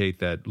to indicate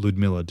that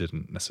Ludmilla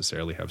didn't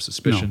necessarily have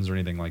suspicions or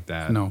anything like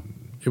that. No,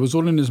 it was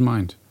all in his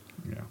mind.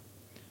 Yeah.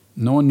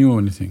 No one knew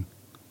anything.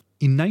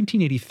 In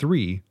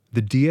 1983,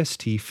 the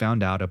DST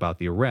found out about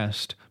the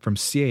arrest from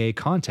CIA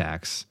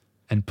contacts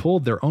and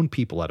pulled their own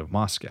people out of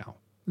Moscow.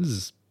 This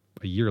is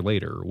a year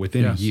later,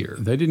 within a year.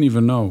 They didn't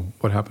even know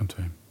what happened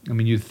to him. I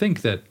mean, you'd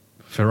think that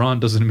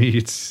Ferrand doesn't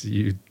meet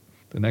you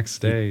the next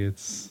day.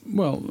 It's...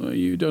 Well,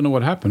 you don't know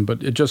what happened,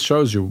 but it just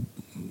shows you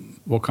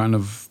what kind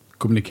of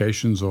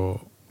communications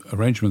or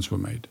arrangements were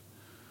made.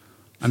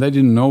 And they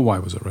didn't know why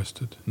he was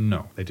arrested.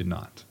 No, they did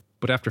not.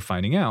 But after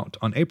finding out,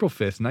 on April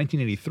 5th,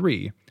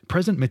 1983,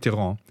 President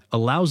Mitterrand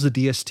allows the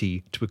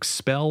DST to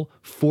expel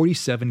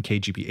 47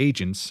 KGB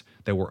agents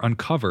that were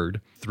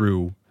uncovered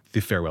through the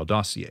Farewell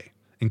dossier,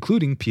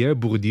 including Pierre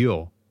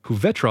Bourdieu, who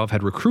Vetrov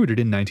had recruited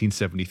in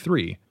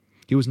 1973.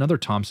 He was another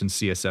Thomson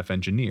CSF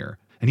engineer,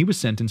 and he was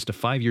sentenced to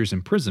 5 years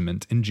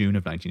imprisonment in June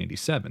of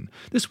 1987.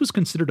 This was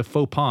considered a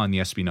faux pas in the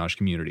espionage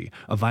community,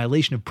 a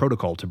violation of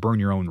protocol to burn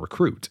your own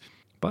recruit.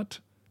 But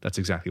that's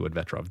exactly what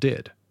Vetrov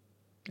did.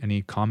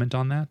 Any comment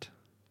on that?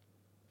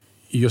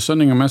 You're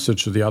sending a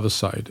message to the other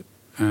side,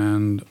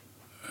 and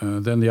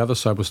then the other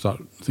side will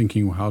start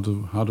thinking,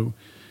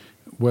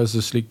 where's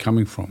this leak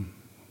coming from?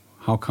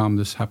 How come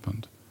this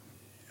happened?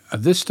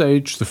 At this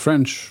stage, the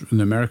French and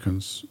the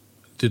Americans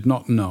did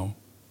not know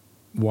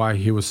why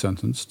he was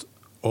sentenced,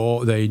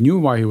 or they knew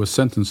why he was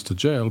sentenced to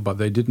jail, but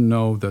they didn't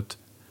know that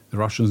the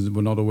Russians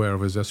were not aware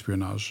of his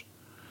espionage.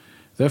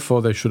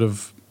 Therefore, they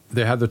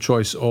had the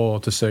choice or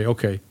to say,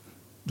 okay,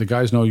 the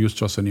guy's no use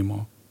to us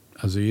anymore,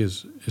 as he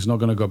is. He's not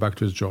going to go back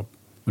to his job.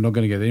 We're not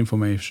going to get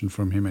information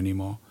from him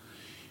anymore.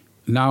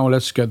 Now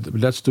let's do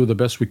the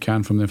best we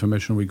can from the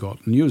information we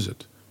got and use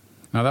it.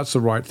 Now that's the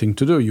right thing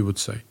to do, you would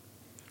say.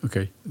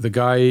 Okay, the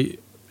guy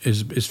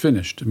is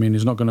finished. I mean,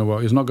 he's not going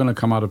to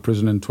come out of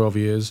prison in 12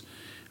 years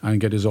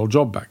and get his old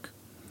job back.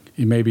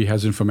 He maybe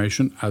has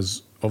information,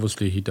 as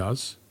obviously he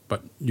does,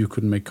 but you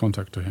couldn't make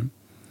contact to him.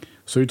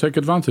 So you take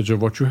advantage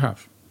of what you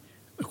have.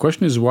 The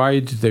question is, why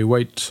did they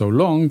wait so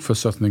long for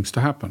certain things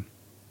to happen?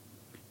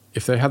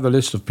 If they had the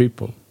list of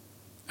people,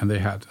 and they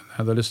had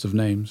the list of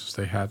names,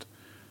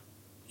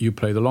 you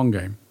play the long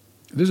game.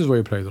 This is where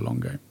you play the long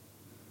game.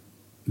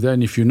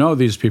 Then if you know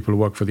these people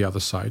work for the other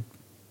side,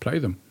 play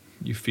them.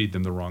 You feed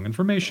them the wrong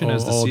information,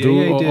 as the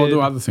CIA did. Or do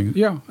other things.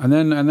 Yeah, and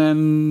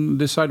then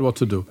decide what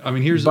to do. I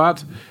mean,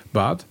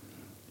 But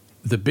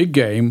the big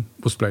game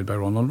was played by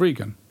Ronald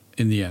Reagan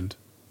in the end,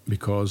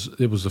 because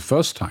it was the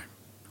first time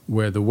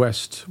where the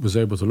West was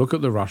able to look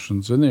at the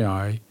Russians in the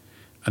eye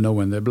and know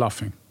when they're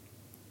bluffing.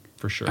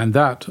 For sure. And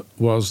that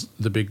was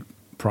the big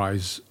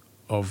prize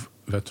of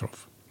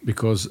Vetrov,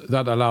 because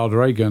that allowed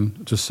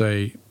Reagan to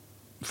say,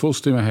 full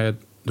steam ahead,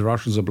 the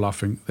Russians are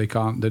bluffing. They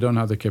don't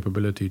have the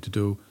capability to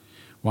do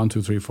 1,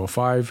 2, 3, 4,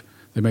 5.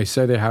 They may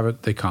say they have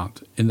it, they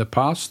can't. In the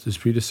past, his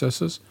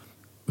predecessors,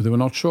 they were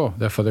not sure,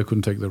 therefore they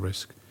couldn't take the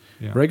risk.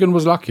 Yeah. Reagan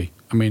was lucky.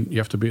 I mean, you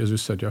have to be, as you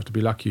said, you have to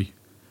be lucky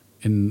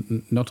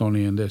in not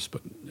only in this,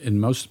 but in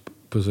most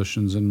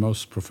positions, in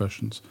most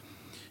professions.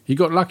 He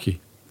got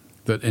lucky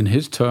that in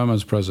his term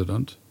as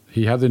president,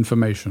 he had the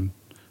information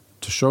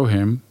to show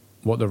him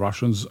what the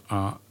Russians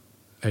are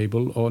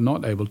able or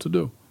not able to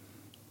do.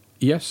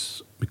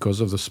 Yes,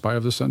 because of the spy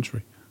of the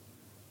century.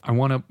 I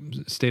want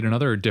to state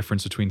another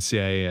difference between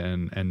CIA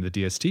and the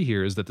DST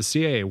here is that the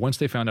CIA, once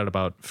they found out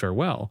about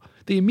Farewell,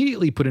 they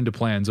immediately put into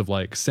plans of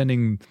like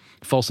sending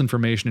false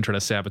information and try to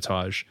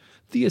sabotage.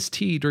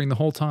 DST during the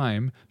whole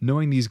time,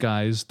 knowing these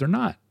guys,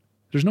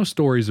 there's no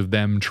stories of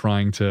them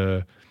trying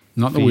to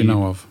Not that we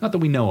know of. Not that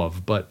we know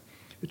of, but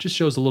it just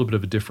shows a little bit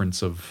of a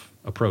difference of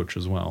approach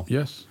as well.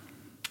 Yes.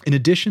 In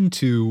addition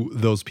to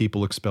those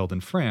people expelled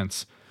in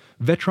France,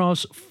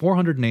 Vetrov's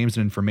 400 names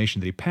and information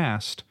that he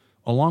passed,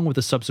 along with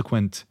the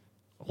subsequent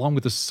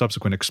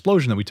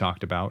explosion that we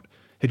talked about,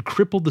 had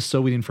crippled the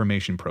Soviet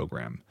information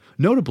program.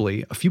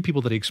 Notably, a few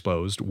people that he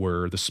exposed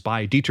were the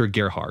spy Dieter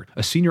Gerhardt,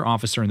 a senior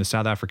officer in the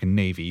South African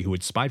Navy who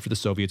had spied for the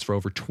Soviets for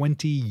over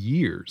 20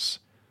 years.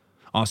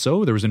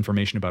 Also, there was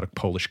information about a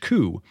Polish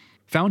coup,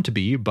 found to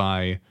be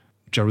by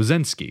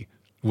Jaruzelski,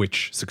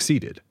 which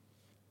succeeded.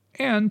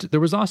 And there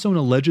was also an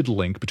alleged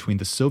link between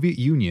the Soviet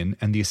Union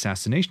and the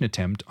assassination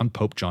attempt on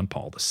Pope John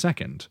Paul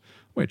II,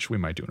 which we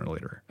might do in a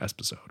later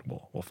episode.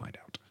 We'll find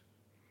out.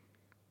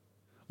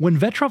 When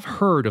Vetrov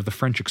heard of the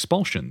French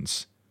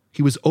expulsions,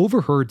 he was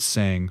overheard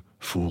saying,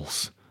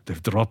 "Fools,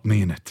 they've dropped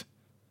me in it."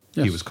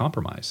 Yes. He was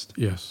compromised.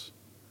 Yes.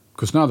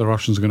 Because now the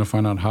Russians are going to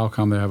find out how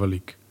come they have a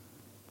leak.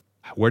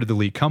 Where did the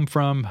leak come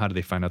from? How did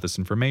they find out this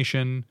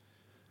information?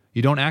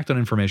 You don't act on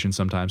information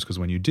sometimes because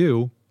when you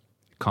do,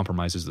 it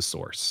compromises the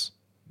source.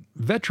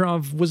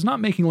 Vetrov was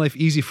not making life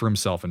easy for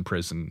himself in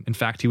prison. In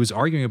fact, he was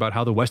arguing about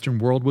how the Western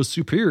world was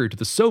superior to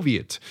the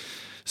Soviet,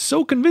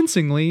 so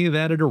convincingly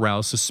that it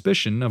aroused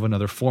suspicion of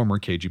another former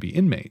KGB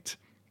inmate.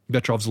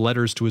 Vetrov's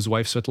letters to his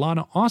wife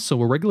Svetlana also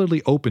were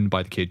regularly opened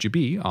by the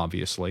KGB,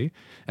 obviously,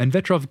 and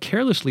Vetrov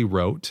carelessly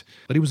wrote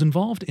that he was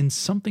involved in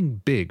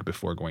something big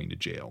before going to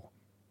jail.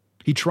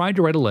 He tried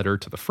to write a letter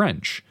to the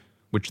French,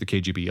 which the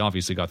KGB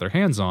obviously got their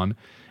hands on,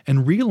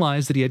 and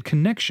realized that he had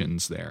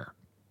connections there.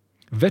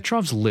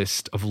 Vetrov's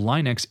list of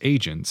Line X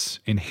agents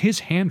in his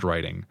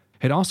handwriting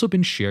had also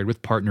been shared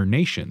with partner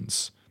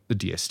nations, the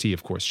DST,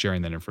 of course,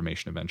 sharing that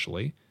information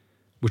eventually,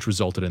 which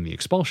resulted in the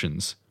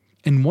expulsions.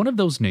 And one of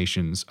those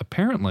nations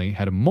apparently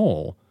had a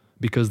mole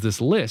because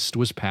this list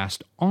was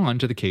passed on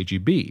to the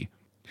KGB,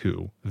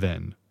 who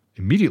then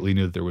immediately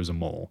knew that there was a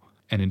mole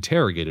and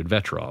interrogated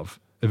Vetrov,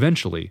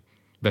 eventually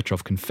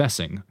Vetrov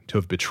confessing to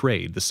have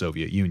betrayed the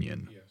Soviet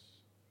Union. Yes.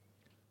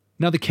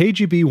 Now the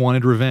KGB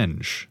wanted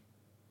revenge,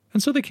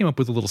 and so they came up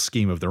with a little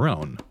scheme of their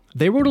own.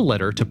 They wrote a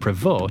letter to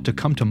Prévost to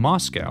come to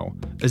Moscow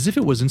as if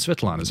it was in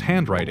Svetlana's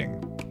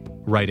handwriting,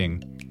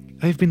 writing,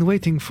 "I've been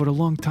waiting for a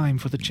long time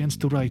for the chance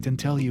to write and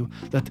tell you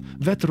that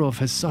Vetrov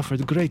has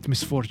suffered great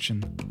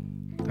misfortune.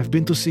 I've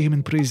been to see him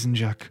in prison,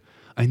 Jack.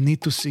 I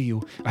need to see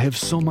you. I have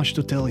so much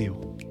to tell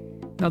you."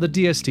 Now the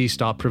DST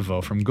stopped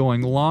Prévost from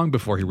going long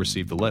before he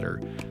received the letter,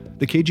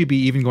 the KGB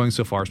even going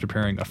so far as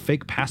preparing a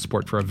fake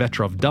passport for a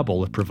Vetrov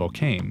double if Prévost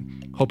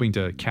came, hoping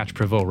to catch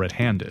Prévost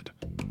red-handed.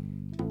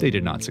 They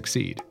did not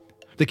succeed.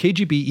 The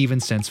KGB even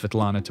sent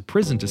Svetlana to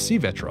prison to see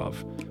Vetrov,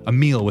 a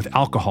meal with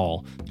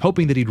alcohol,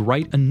 hoping that he'd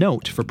write a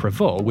note for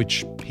Prévost,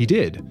 which he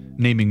did,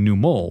 naming new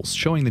moles,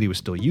 showing that he was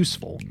still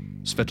useful.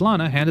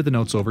 Svetlana handed the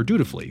notes over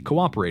dutifully,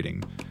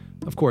 cooperating.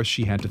 Of course,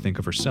 she had to think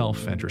of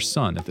herself and her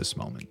son at this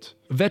moment.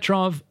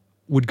 Vetrov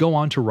would go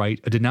on to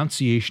write a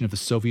denunciation of the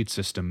Soviet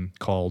system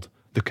called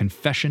The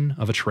Confession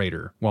of a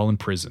Traitor while in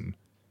prison,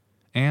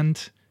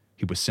 and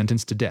he was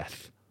sentenced to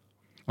death.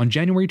 On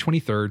January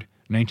 23rd,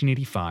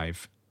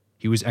 1985,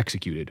 he was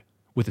executed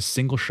with a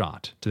single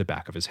shot to the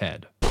back of his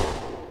head.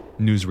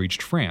 News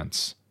reached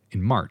France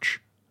in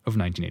March of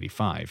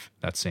 1985,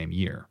 that same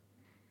year.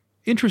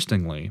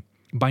 Interestingly,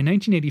 by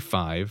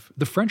 1985,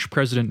 the French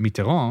President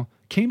Mitterrand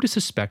came to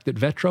suspect that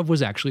Vetrov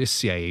was actually a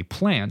CIA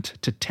plant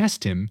to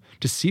test him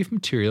to see if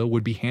material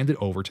would be handed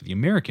over to the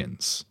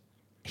Americans.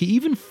 He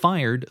even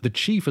fired the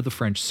chief of the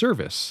French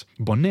service,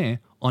 Bonnet,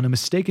 on a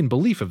mistaken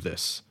belief of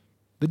this.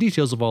 The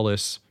details of all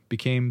this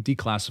became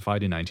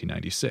declassified in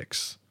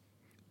 1996.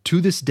 To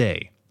this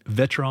day,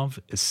 Vetrov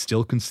is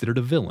still considered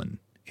a villain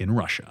in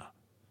Russia.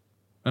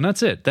 And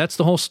that's it. That's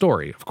the whole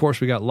story. Of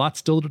course, we got lots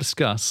still to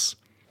discuss.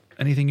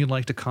 Anything you'd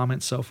like to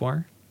comment so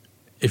far?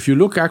 If you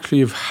look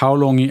actually of how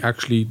long he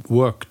actually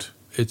worked,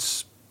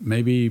 it's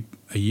maybe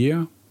a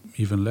year,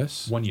 even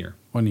less. 1 year.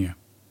 1 year.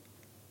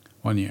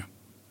 1 year.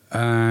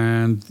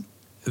 And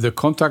the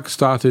contact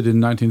started in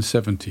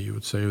 1970, you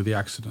would say, with the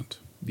accident.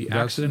 The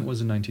accident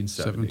was in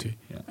 1970.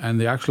 Yeah.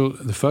 And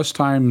the first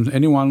time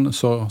anyone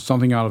saw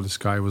something out of this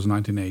guy was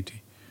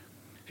 1980.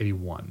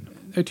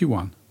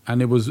 81.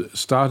 And it was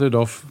started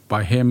off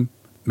by him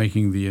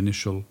making the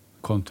initial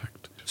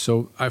contact.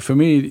 So for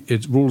me,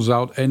 it rules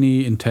out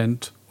any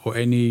intent or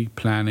any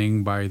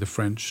planning by the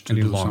French to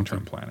do something. Any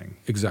long-term planning.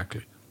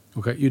 Exactly.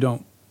 Okay, you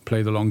don't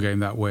play the long game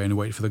that way and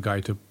wait for the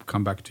guy to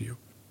come back to you.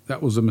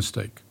 That was a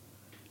mistake.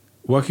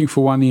 Working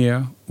for 1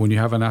 year, when you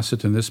have an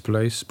asset in this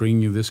place,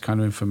 bringing you this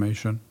kind of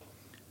information,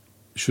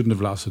 shouldn't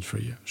have lasted for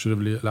a year. Should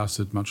have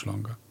lasted much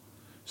longer.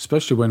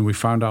 Especially when we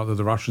found out that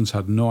the Russians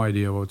had no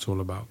idea what it's all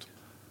about.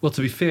 Well,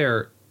 to be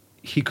fair,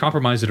 he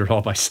compromised it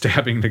all by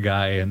stabbing the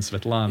guy and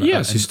Svetlana.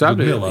 Yes, he stabbed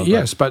it.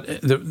 Yes, but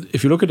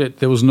if you look at it,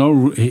 there was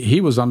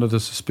he was under the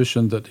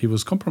suspicion that he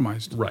was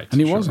compromised. Right.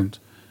 And he wasn't.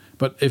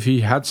 But if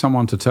he had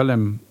someone to tell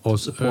him or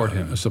support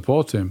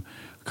him,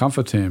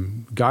 comfort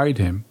him, guide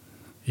him,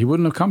 he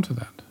wouldn't have come to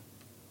that.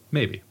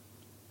 Maybe.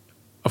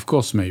 Of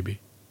course, maybe.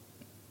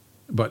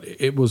 But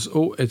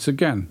it's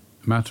again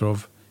a matter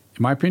of,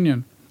 in my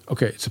opinion,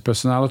 okay, it's a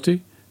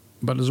personality,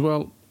 but as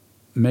well,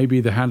 maybe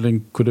the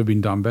handling could have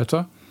been done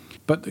better.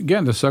 But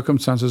again, the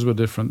circumstances were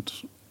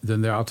different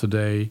than they are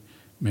today.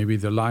 Maybe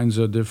the lines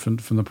are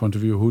different from the point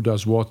of view who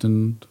does what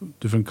in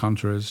different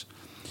countries.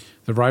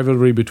 The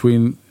rivalry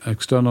between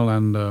external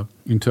and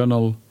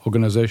internal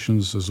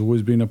organizations has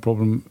always been a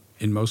problem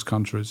in most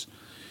countries.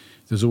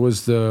 There's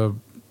always the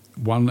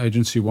one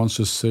agency wants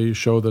to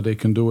show that they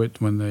can do it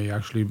when they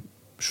actually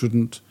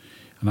shouldn't,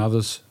 and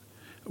others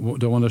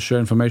don't want to share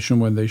information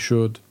when they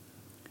should.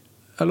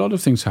 A lot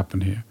of things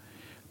happen here.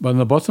 But on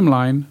the bottom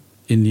line,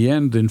 in the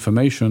end, the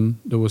information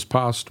that was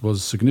passed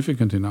was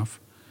significant enough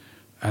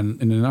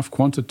and in enough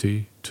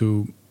quantity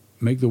to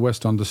make the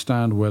West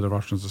understand where the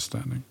Russians are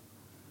standing.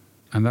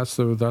 And that's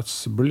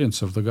the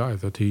brilliance of the guy,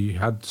 that he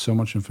had so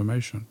much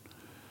information.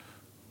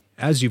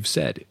 As you've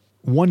said,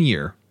 1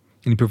 year,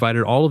 and he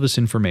provided all of this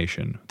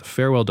information, the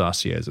farewell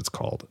dossier as it's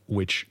called,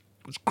 which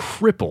was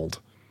crippled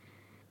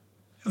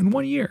in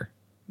 1 year.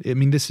 I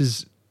mean, this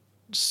is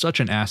such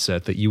an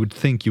asset that you would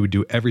think you would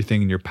do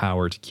everything in your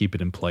power to keep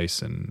it in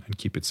place and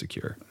keep it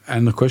secure.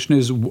 And the question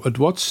is, at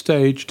what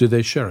stage did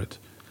they share it?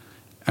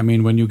 I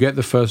mean, when you get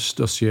the first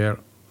dossier,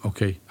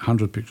 okay,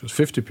 100 pictures,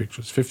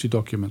 50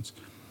 documents.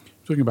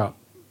 We're talking about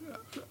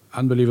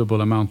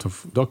unbelievable amount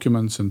of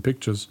documents and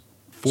pictures.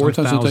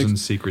 4,000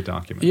 secret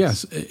documents.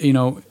 Yes,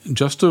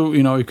 just to,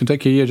 it can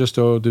take a year just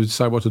to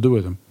decide what to do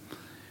with them.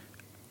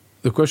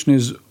 The question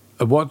is,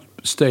 at what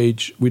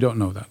stage, we don't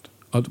know that.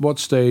 At what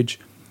stage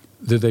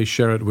did they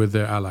share it with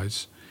their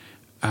allies?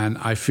 And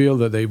I feel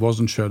that they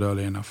wasn't shared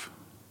early enough.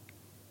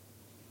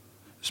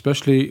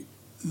 Especially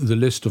the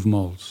list of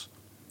moles.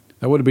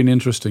 That would have been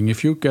interesting.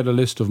 If you get a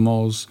list of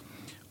moles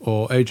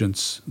or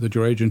agents that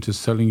your agent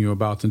is telling you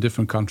about in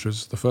different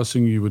countries, the first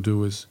thing you would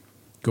do is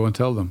go and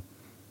tell them.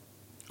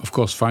 Of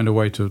course, find a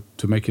way to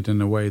make it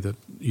in a way that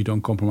you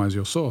don't compromise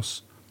your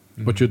source,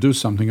 but you do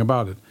something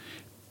about it.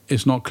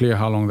 It's not clear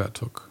how long that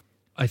took.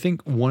 I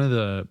think one of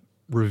the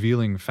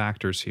revealing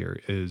factors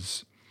here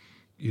is,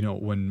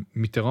 when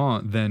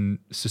Mitterrand then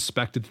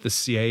suspected that the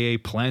CIA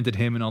planted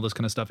him and all this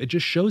kind of stuff, it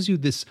just shows you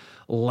this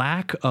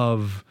lack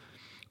of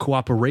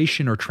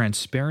cooperation or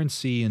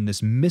transparency and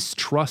this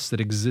mistrust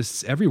that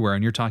exists everywhere.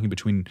 And you're talking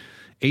between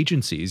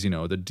agencies, the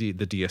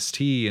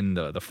DST and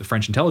the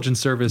French intelligence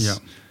service, yeah.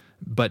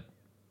 But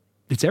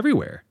it's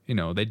everywhere.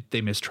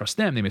 They mistrust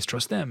them. They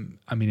mistrust them.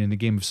 I mean, in the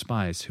game of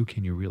spies, who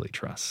can you really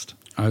trust?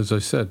 As I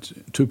said,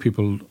 two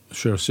people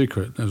share a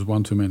secret. There's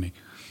one too many.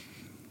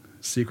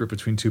 Secret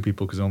between two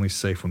people is only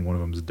safe when one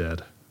of them's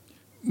dead.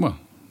 Well,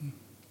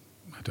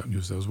 I don't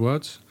use those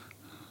words.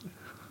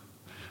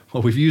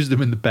 Well, we've used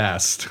them in the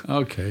past.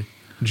 Okay.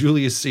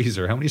 Julius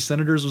Caesar. How many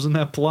senators was in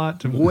that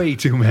plot? Way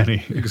too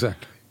many.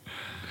 Exactly.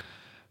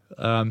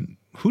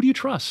 Who do you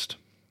trust?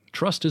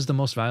 Trust is the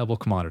most valuable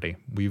commodity.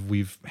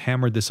 We've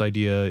hammered this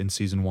idea in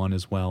season 1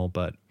 as well,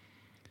 but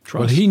trust.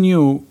 Well, he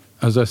knew,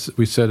 as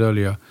we said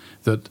earlier,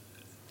 that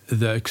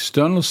the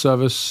external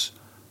service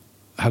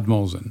had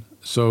moles in,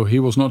 so he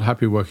was not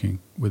happy working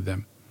with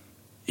them.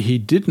 He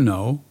did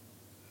know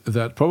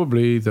that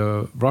probably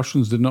the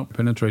Russians did not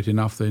penetrate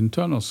enough the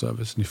internal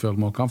service, and he felt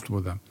more comfortable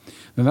with them.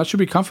 And that should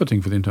be comforting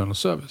for the internal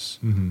service.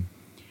 Mm-hmm.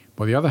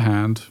 On the other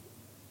hand,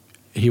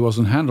 he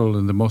wasn't handled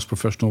in the most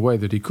professional way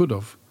that he could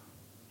have.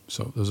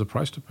 So there's a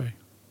price to pay.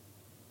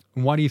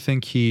 Why do you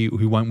think he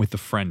went with the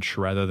French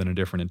rather than a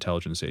different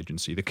intelligence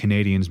agency? The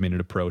Canadians made an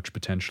approach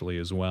potentially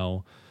as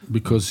well.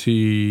 Because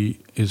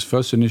his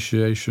first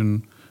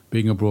initiation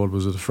being abroad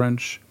was with the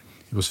French.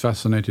 He was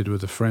fascinated with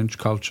the French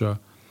culture,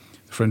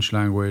 the French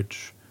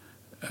language.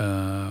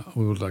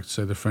 We would like to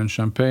say the French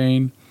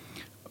champagne.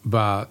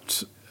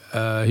 But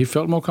he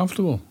felt more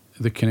comfortable.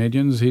 The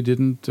Canadians, he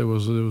didn't. It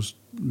was a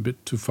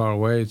bit too far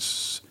away.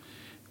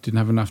 Didn't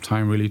have enough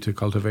time really to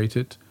cultivate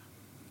it.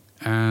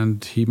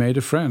 And he made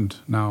a friend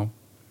now.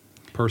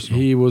 Personal.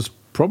 He was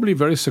probably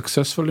very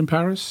successful in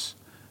Paris,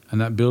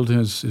 and that built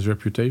his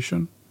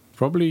reputation.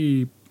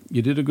 Probably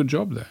he did a good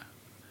job there.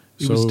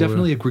 He was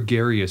definitely a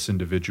gregarious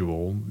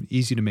individual,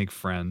 easy to make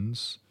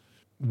friends.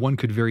 One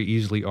could very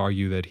easily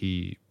argue that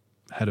he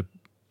had a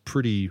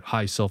pretty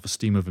high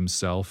self-esteem of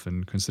himself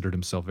and considered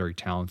himself very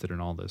talented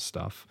and all this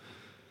stuff.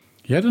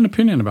 He had an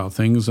opinion about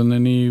things, and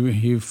then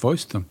he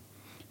voiced them.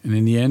 And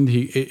in the end,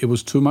 it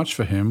was too much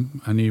for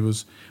him.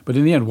 But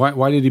in the end,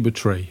 why did he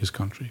betray his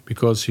country?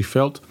 Because he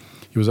felt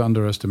he was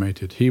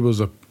underestimated. He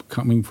was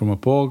coming from a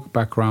poor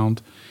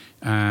background,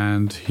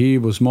 and he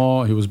was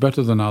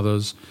better than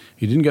others.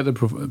 He didn't get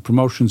the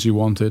promotions he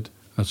wanted.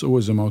 That's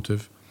always a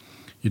motive.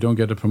 You don't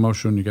get a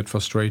promotion, you get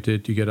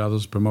frustrated. You get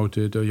others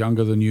promoted,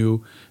 younger than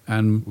you,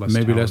 and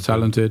maybe less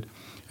talented.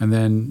 And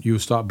then you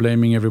start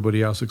blaming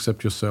everybody else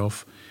except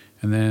yourself.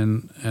 And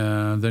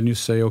then you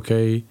say,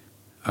 okay,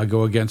 I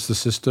go against the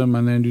system,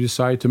 and then you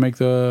decide to make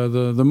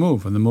the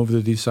move. And the move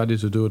that he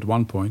decided to do at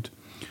one point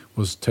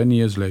was 10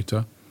 years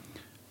later,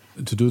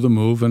 to do the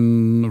move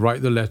and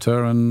write the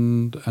letter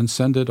and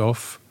send it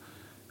off.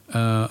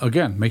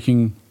 Again,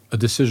 making a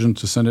decision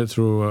to send it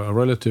through a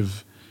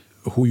relative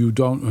who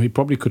he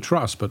probably could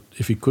trust, but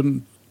if he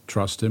couldn't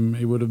trust him,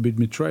 he would have been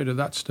betrayed at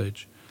that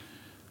stage.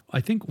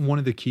 I think one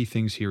of the key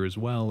things here as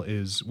well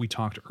is we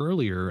talked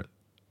earlier,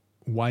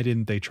 why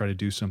didn't they try to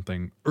do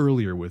something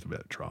earlier with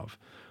Vetrov?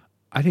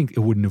 I think it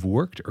wouldn't have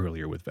worked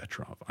earlier with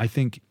Vetrov. I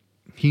think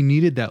he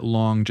needed that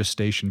long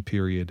gestation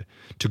period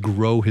to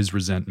grow his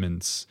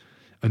resentments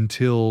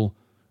until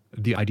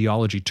the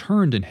ideology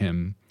turned in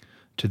him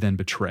to then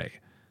betray.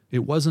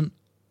 It wasn't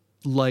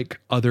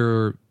like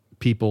other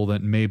people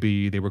that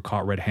maybe they were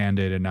caught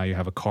red-handed and now you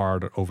have a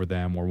card over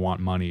them or want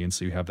money and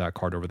so you have that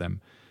card over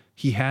them.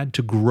 He had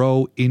to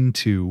grow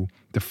into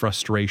the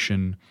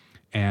frustration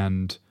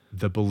and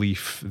the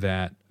belief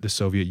that the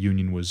Soviet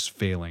Union was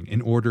failing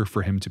in order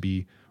for him to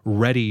be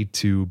ready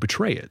to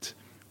betray it.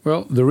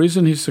 Well, the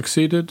reason he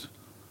succeeded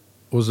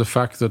was the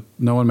fact that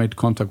no one made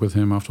contact with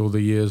him after all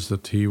the years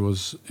that he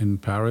was in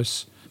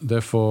Paris.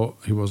 Therefore,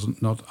 he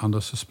was not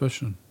under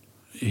suspicion.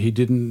 He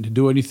didn't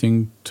do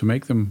anything to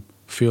make them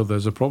feel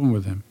there's a problem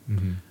with him.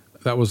 Mm-hmm.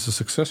 That was the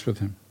success with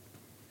him.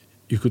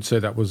 You could say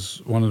that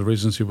was one of the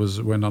reasons he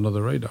went under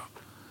the radar.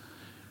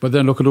 But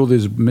then look at all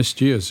these missed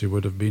years. He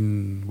would have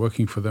been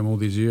working for them all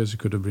these years. He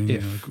could have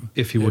been...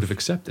 If he would have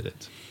accepted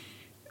it.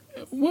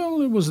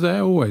 Well, it was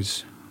there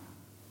always.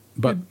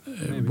 But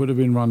it would have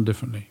been run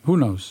differently. Who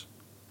knows?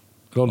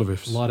 A lot of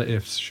ifs. A lot of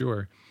ifs,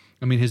 sure.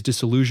 I mean, his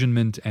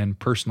disillusionment and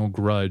personal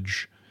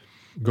grudge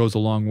goes a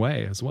long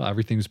way as well.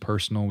 Everything's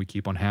personal. We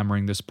keep on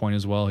hammering this point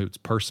as well. It's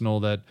personal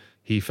that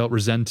he felt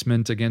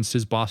resentment against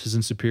his bosses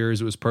and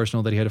superiors. It was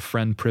personal that he had a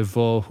friend,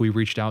 Prévost, who he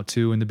reached out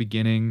to in the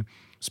beginning.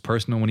 It was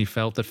personal when he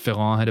felt that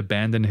Ferrand had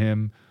abandoned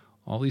him.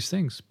 All these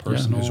things,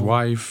 personal. Yeah, his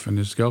wife and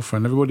his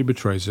girlfriend, everybody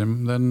betrays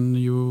him. Then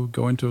you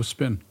go into a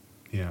spin.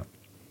 Yeah.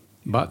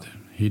 But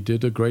he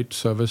did a great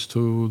service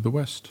to the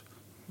West.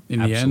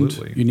 In Absolutely.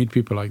 the end, you need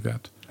people like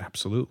that.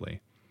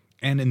 Absolutely.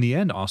 And in the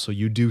end, also,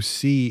 you do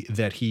see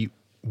that he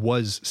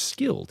was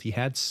skilled. He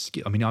had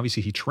skill. I mean,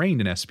 obviously, he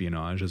trained in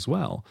espionage as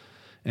well.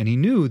 And he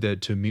knew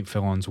that to meet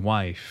Ferrand's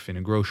wife in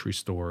a grocery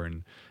store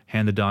and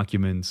hand the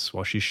documents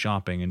while she's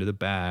shopping into the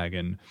bag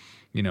and,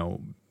 you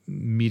know,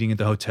 meeting at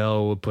the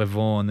hotel with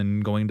Prévost and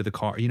then going to the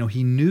car. You know,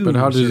 he knew. But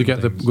how did he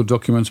get the good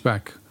documents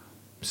back?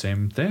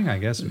 Same thing, I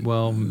guess.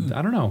 Well,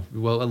 I don't know.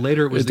 Well,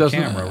 later it was the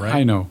camera, right?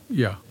 I know,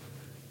 yeah.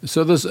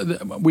 So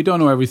we don't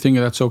know everything,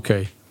 and that's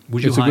okay.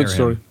 Would you hire a good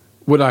story. him?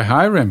 Would I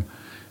hire him?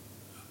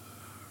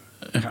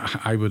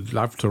 I would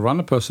love to run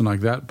a person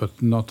like that,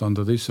 but not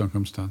under these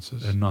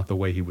circumstances. And not the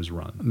way he was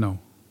run. No.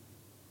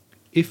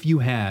 If you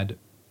had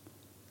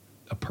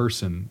a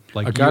person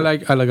like a guy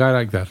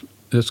like that,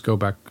 let's go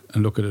back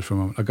and look at it for a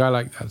moment. A guy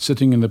like that,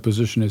 sitting in the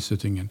position he's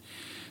sitting in,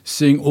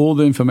 seeing all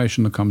the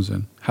information that comes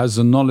in, has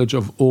the knowledge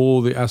of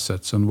all the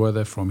assets and where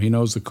they're from. He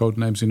knows the code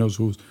names. He knows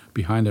who's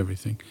behind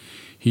everything.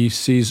 He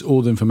sees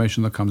all the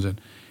information that comes in.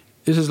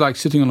 This is like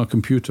sitting on a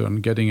computer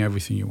and getting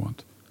everything you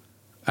want.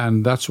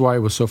 And that's why it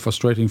was so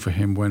frustrating for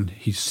him when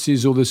he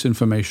sees all this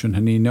information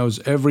and he knows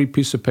every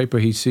piece of paper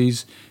he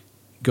sees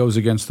goes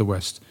against the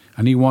West.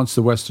 And he wants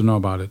the West to know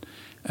about it.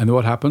 And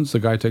what happens? The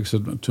guy takes a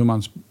 2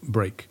 months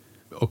break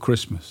or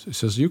Christmas. He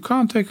says, you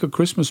can't take a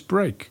Christmas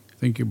break. I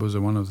think it was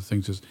one of the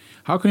things is,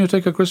 how can you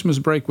take a Christmas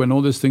break when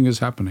all this thing is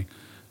happening?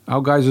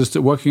 Our guys are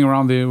still working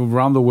around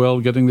the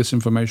world, getting this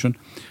information,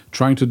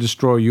 trying to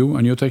destroy you,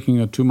 and you're taking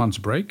a 2 months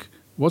break?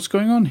 What's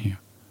going on here?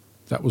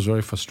 That was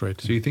very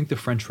frustrating. So you think the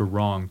French were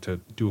wrong to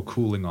do a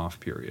cooling off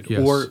period?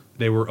 Yes. Or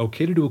they were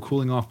okay to do a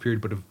cooling off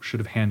period, but should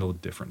have handled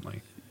it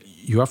differently?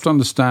 You have to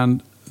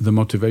understand the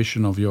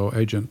motivation of your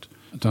agent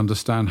to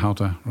understand how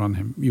to run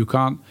him. You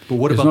can't... But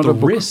what about the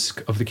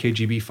risk of the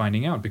KGB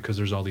finding out because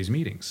there's all these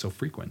meetings so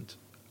frequent?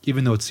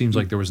 Even though it seems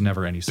like there was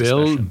never any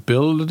suspicion.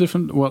 Build a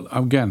different... Well,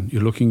 again,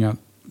 you're looking at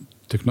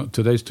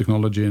today's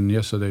technology in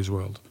yesterday's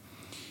world.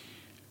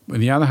 On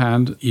the other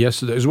hand,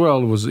 yesterday's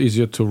world was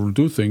easier to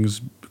do things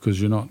because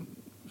you're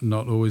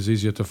not always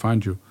easier to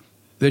find you.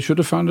 They should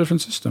have found a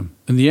different system.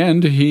 In the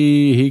end,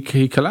 he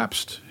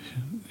collapsed.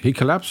 He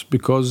collapsed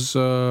because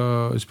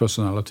his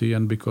personality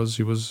and because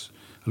he was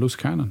a loose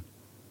cannon.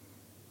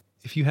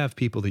 If you have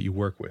people that you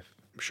work with,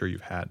 I'm sure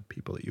you've had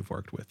people that you've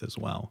worked with as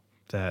well,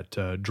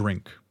 that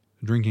drink.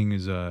 Drinking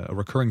is a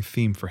recurring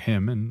theme for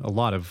him and a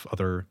lot of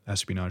other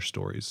espionage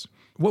stories.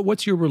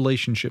 What's your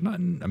relationship?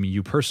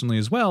 You personally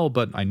as well,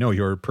 but I know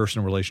your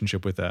personal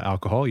relationship with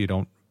alcohol. You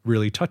don't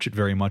really touch it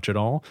very much at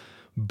all.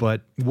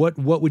 But what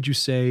would you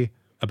say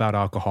about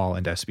alcohol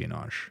and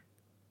espionage?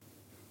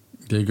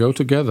 They go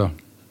together,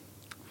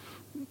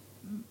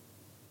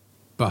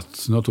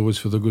 but not always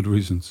for the good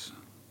reasons.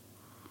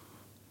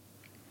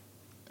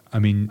 I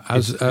mean,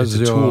 it's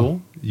a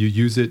tool. You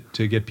use it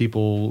to get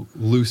people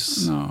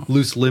loose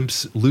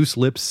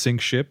lips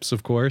sink ships,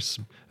 of course,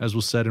 as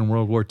was said in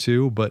World War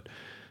II. But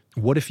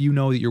what if you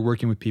know that you're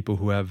working with people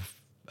who have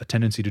a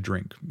tendency to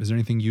drink? Is there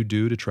anything you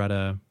do to try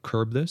to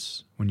curb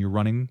this when you're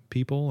running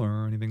people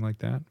or anything like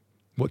that?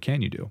 What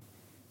can you do?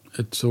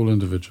 It's all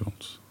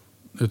individuals.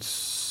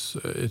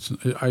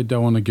 I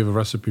don't want to give a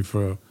recipe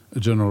for a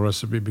general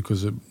recipe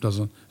because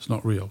it's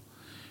not real.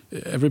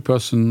 Every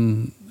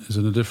person is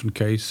in a different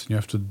case. You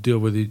have to deal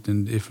with it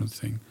in a different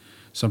thing.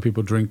 Some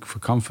people drink for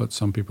comfort.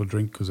 Some people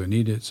drink because they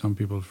need it. Some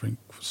people drink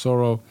for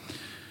sorrow.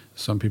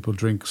 Some people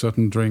drink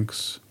certain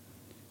drinks.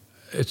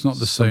 It's not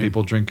the same. Some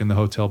people drink in the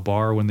hotel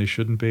bar when they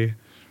shouldn't be.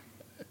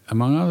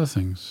 Among other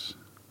things.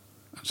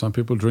 Some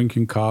people drink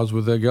in cars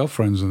with their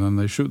girlfriends and then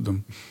they shoot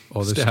them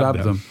or they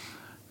stab them.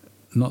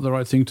 Not the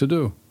right thing to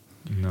do.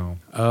 No.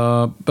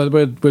 But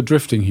we're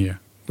drifting here.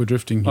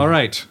 All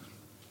right.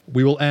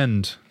 We will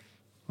end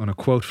on a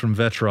quote from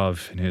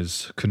Vetrov in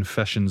his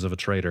Confessions of a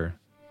Traitor.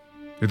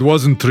 It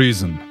wasn't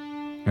treason.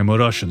 I'm a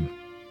Russian.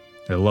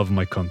 I love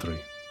my country.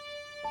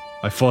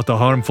 I fought a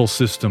harmful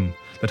system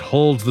that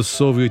holds the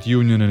Soviet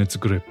Union in its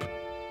grip.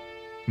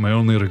 My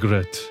only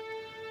regret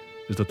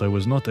is that I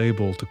was not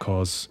able to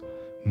cause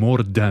more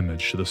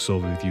damage to the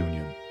Soviet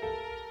Union.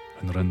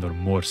 and render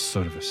more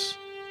service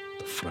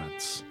to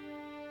France.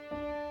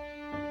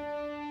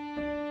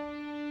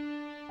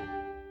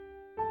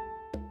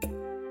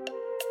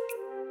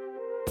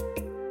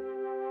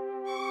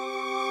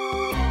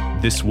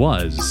 This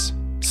was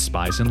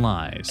Spies and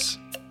Lies.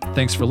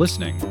 Thanks for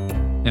listening,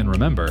 and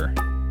remember,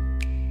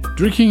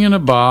 Drinking in a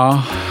bar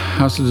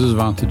has its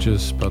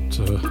advantages, but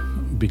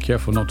be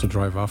careful not to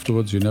drive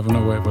afterwards. You never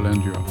know where it will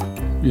end you up.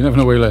 You never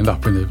know where you'll end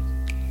up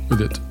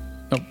with it.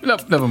 No,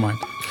 never mind.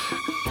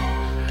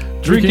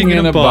 Drinking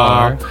in a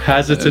bar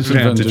has its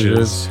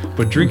advantages,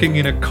 but drinking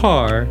in a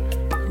car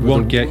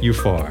won't get you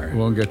far.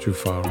 Won't get you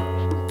far.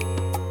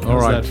 All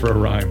How's right. that for a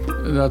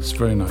rhyme? That's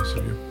very nice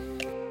of you.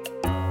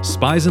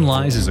 Spies and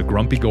Lies is a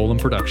Grumpy Golem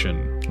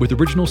production, with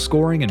original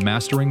scoring and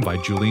mastering by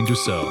Julien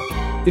Dussault.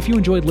 If you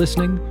enjoyed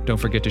listening, don't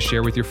forget to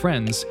share with your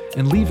friends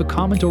and leave a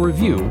comment or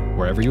review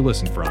wherever you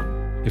listen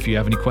from. If you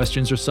have any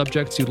questions or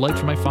subjects you'd like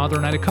for my father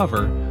and I to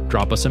cover,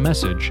 drop us a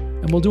message,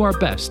 and we'll do our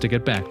best to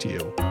get back to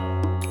you.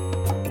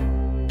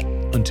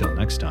 Until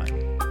next time.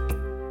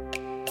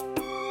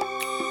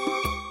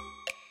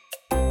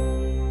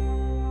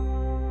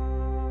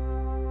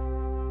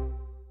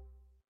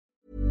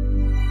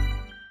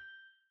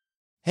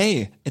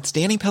 Hey, it's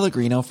Danny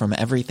Pellegrino from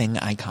Everything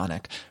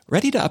Iconic.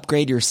 Ready to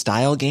upgrade your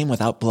style game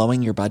without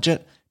blowing your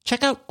budget?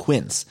 Check out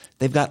Quince.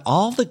 They've got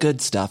all the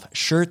good stuff,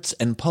 shirts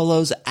and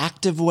polos,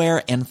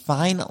 activewear, and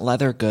fine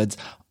leather goods,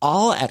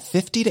 all at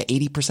 50 to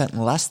 80%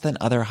 less than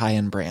other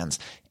high-end brands.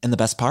 And the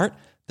best part?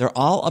 They're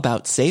all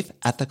about safe,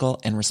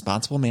 ethical, and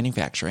responsible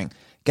manufacturing.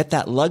 Get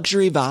that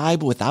luxury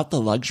vibe without the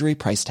luxury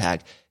price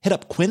tag. Hit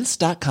up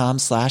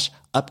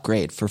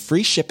quince.com/upgrade for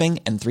free shipping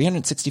and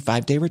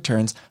 365-day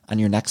returns on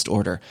your next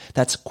order.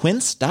 That's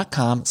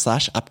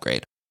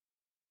quince.com/upgrade.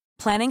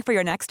 Planning for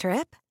your next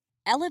trip?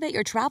 Elevate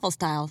your travel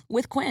style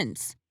with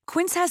Quince.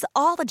 Quince has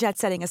all the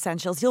jet-setting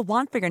essentials you'll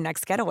want for your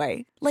next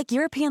getaway, like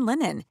European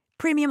linen,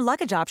 premium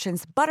luggage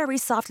options, buttery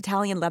soft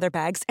Italian leather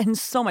bags, and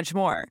so much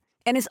more.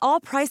 And is all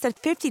priced at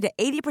 50 to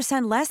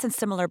 80% less than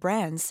similar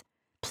brands.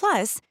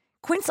 Plus,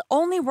 Quince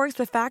only works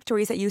with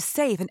factories that use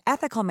safe and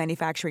ethical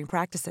manufacturing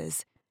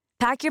practices.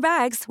 Pack your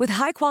bags with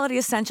high-quality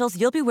essentials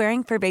you'll be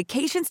wearing for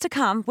vacations to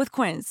come with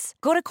Quince.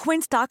 Go to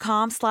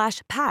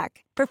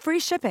quince.com/pack for free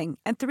shipping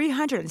and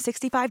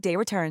 365-day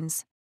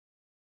returns.